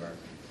whatever,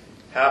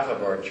 half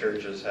of our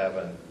churches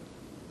haven't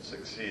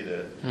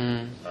succeeded.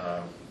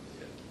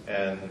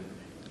 And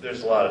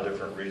there's a lot of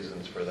different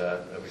reasons for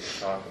that we can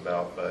talk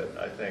about, but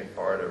I think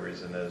part of the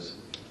reason is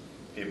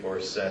people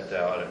were sent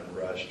out in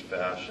rushed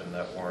fashion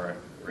that weren't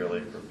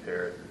really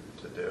prepared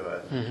to do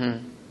it.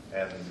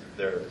 And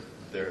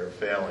their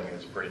failing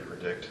is pretty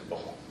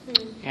predictable.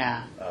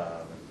 Yeah.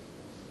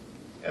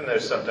 And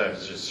there's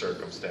sometimes just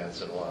circumstance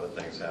that a lot of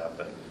things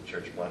happen.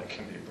 Church planting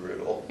can be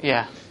brutal.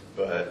 Yeah.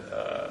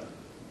 But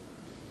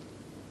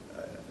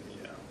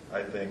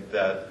I think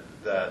that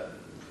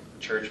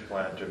church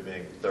planter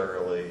being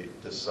thoroughly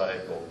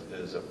discipled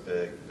is a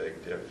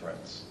big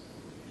difference.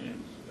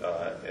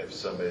 If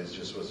somebody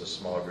just was a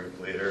small group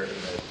leader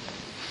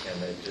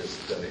and they just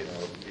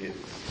he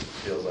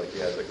feels like he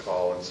has a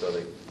call, and so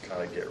they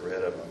kind of get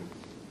rid of him.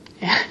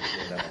 Yeah.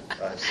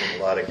 I've seen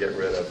a lot of get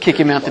rid of. Kick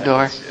him out the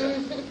door.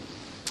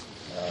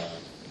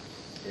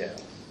 Yeah.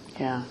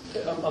 Yeah.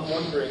 I'm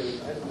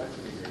wondering, I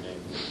forget your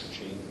name,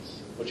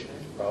 Jeans. What's your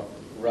name?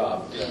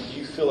 Rob. Do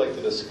you feel like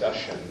the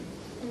discussion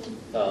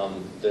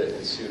that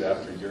ensued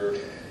after your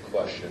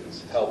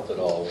questions helped at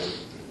all with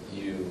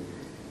you?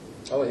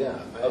 Oh, yeah.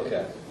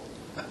 Okay.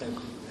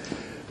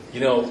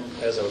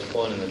 As I was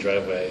pulling in the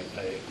driveway,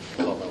 I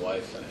called my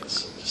wife and I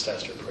just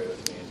asked her to pray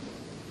with me. And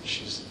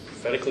she's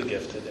prophetically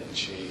gifted, and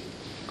she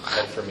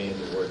had for me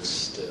the word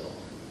still.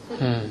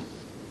 And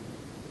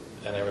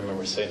I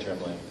remember saying to her, I'm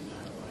like,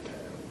 I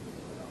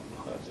don't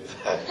know how to do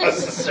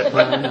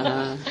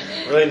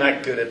that. Really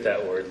not good at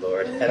that word,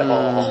 Lord, at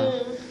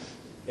all.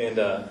 And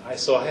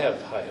so I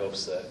have high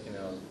hopes that,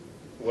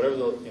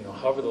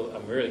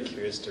 I'm really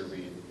curious to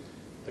read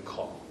the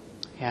call.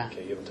 Yeah.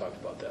 Okay, you haven't talked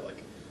about that.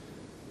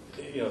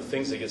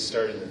 Things that get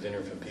started in the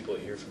vineyard from people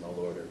who hear from the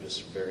Lord are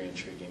just very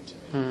intriguing to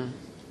me.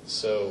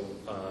 So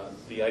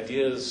the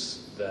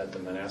ideas that the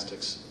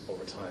monastics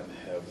over time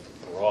have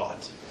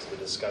brought to the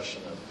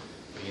discussion of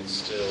being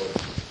still,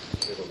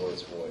 hear the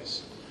Lord's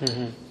voice,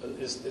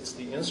 it's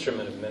the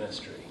instrument of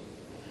ministry.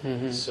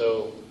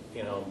 So,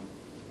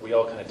 we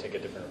all kind of take a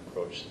different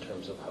approach in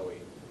terms of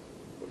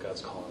what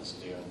God's calling us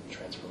to do in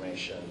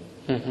transformation,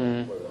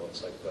 whatever that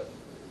looks like. But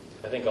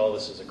I think all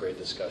this is a great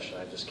discussion.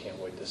 I just can't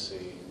wait to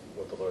see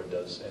what the Lord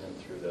does in and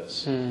through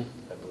this.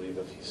 I believe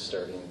if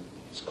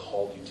He's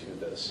called you to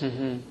this,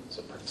 it's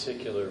a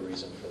particular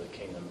reason for the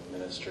kingdom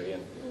ministry,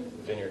 and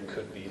Vineyard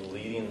could be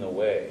leading the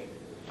way.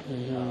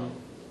 And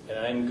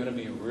I'm going to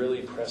be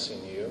really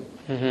pressing you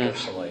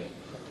personally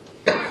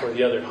for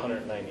the other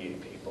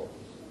 198 people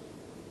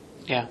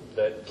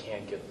that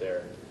can't get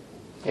there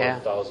for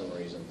 1,000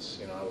 reasons.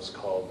 I was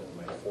called in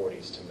my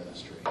 40s to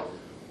ministry.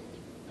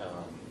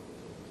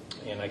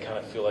 And I kind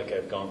of feel like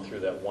I've gone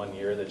through that 1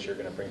 year that you're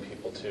going to bring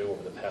people to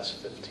over the past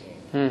 15.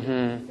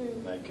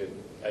 And I could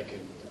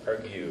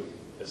argue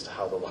as to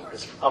how the Lord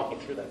has brought me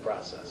through that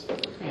process.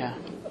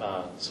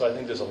 So I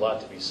think there's a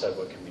lot to be said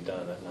what can be done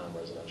in that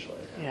non-residential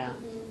area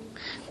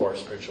for our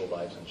spiritual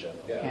lives in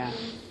general.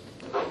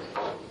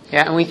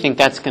 Yeah, and we think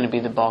that's going to be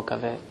the bulk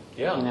of it.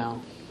 Yeah.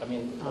 I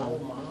mean, oh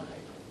my.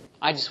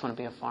 I just want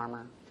to be a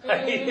farmer. I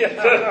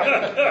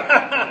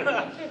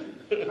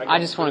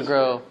just want to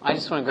grow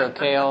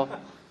kale,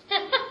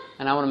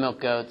 and I want to milk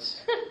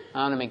goats.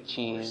 I want to make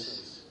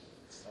cheese,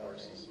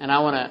 and I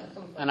want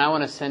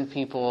to send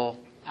people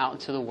out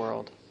into the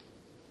world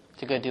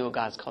to go do what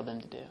God's called them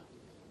to do.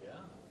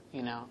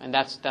 And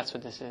that's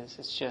what this is.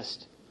 It's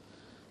just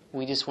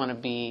we just want to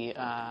be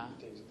kind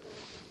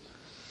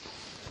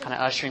of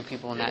ushering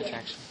people in that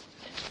direction.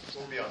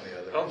 We'll be on the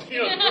other.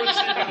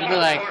 You'll be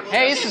like,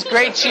 hey, this is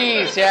great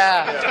cheese.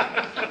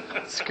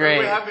 Yeah. It's great.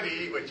 We're happy to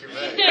eat what you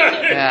make.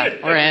 Yeah,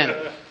 we're in.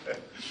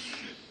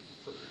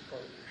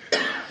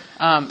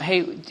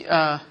 Hey,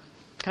 can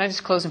I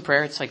just close in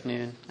prayer? It's like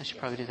noon. I should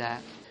probably do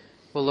that.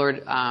 Well,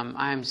 Lord,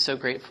 I am so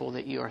grateful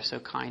that you are so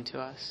kind to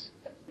us.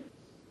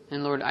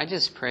 And Lord, I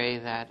just pray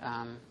that,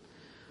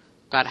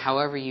 God,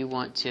 however you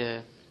want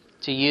to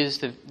use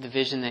the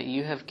vision that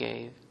you have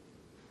gave,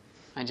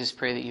 I just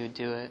pray that you would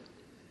do it.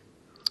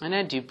 And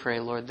I do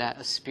pray, Lord, that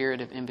a spirit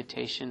of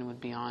invitation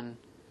would be on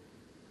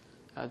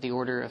the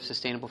order of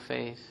sustainable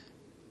faith.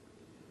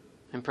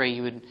 And pray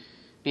you would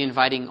be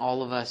inviting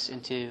all of us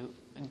into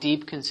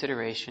deep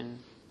consideration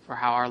for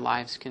how our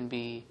lives can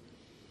be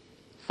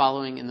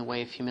following in the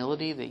way of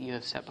humility that you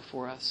have set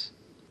before us.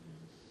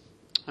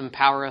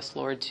 Empower us,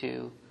 Lord,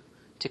 to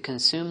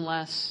consume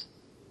less,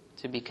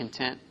 to be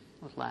content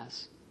with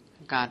less.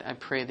 God, I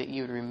pray that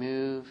you would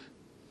remove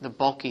the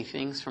bulky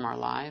things from our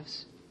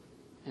lives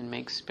and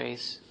make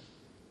space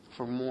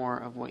for more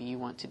of what you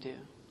want to do.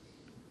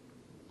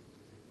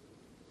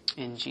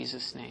 In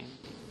Jesus' name,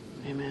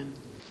 amen.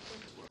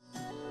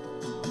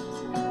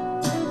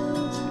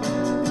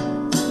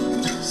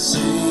 Say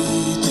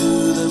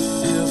to the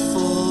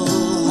fearful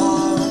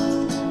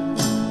heart,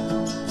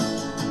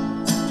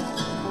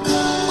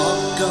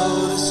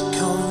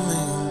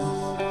 coming.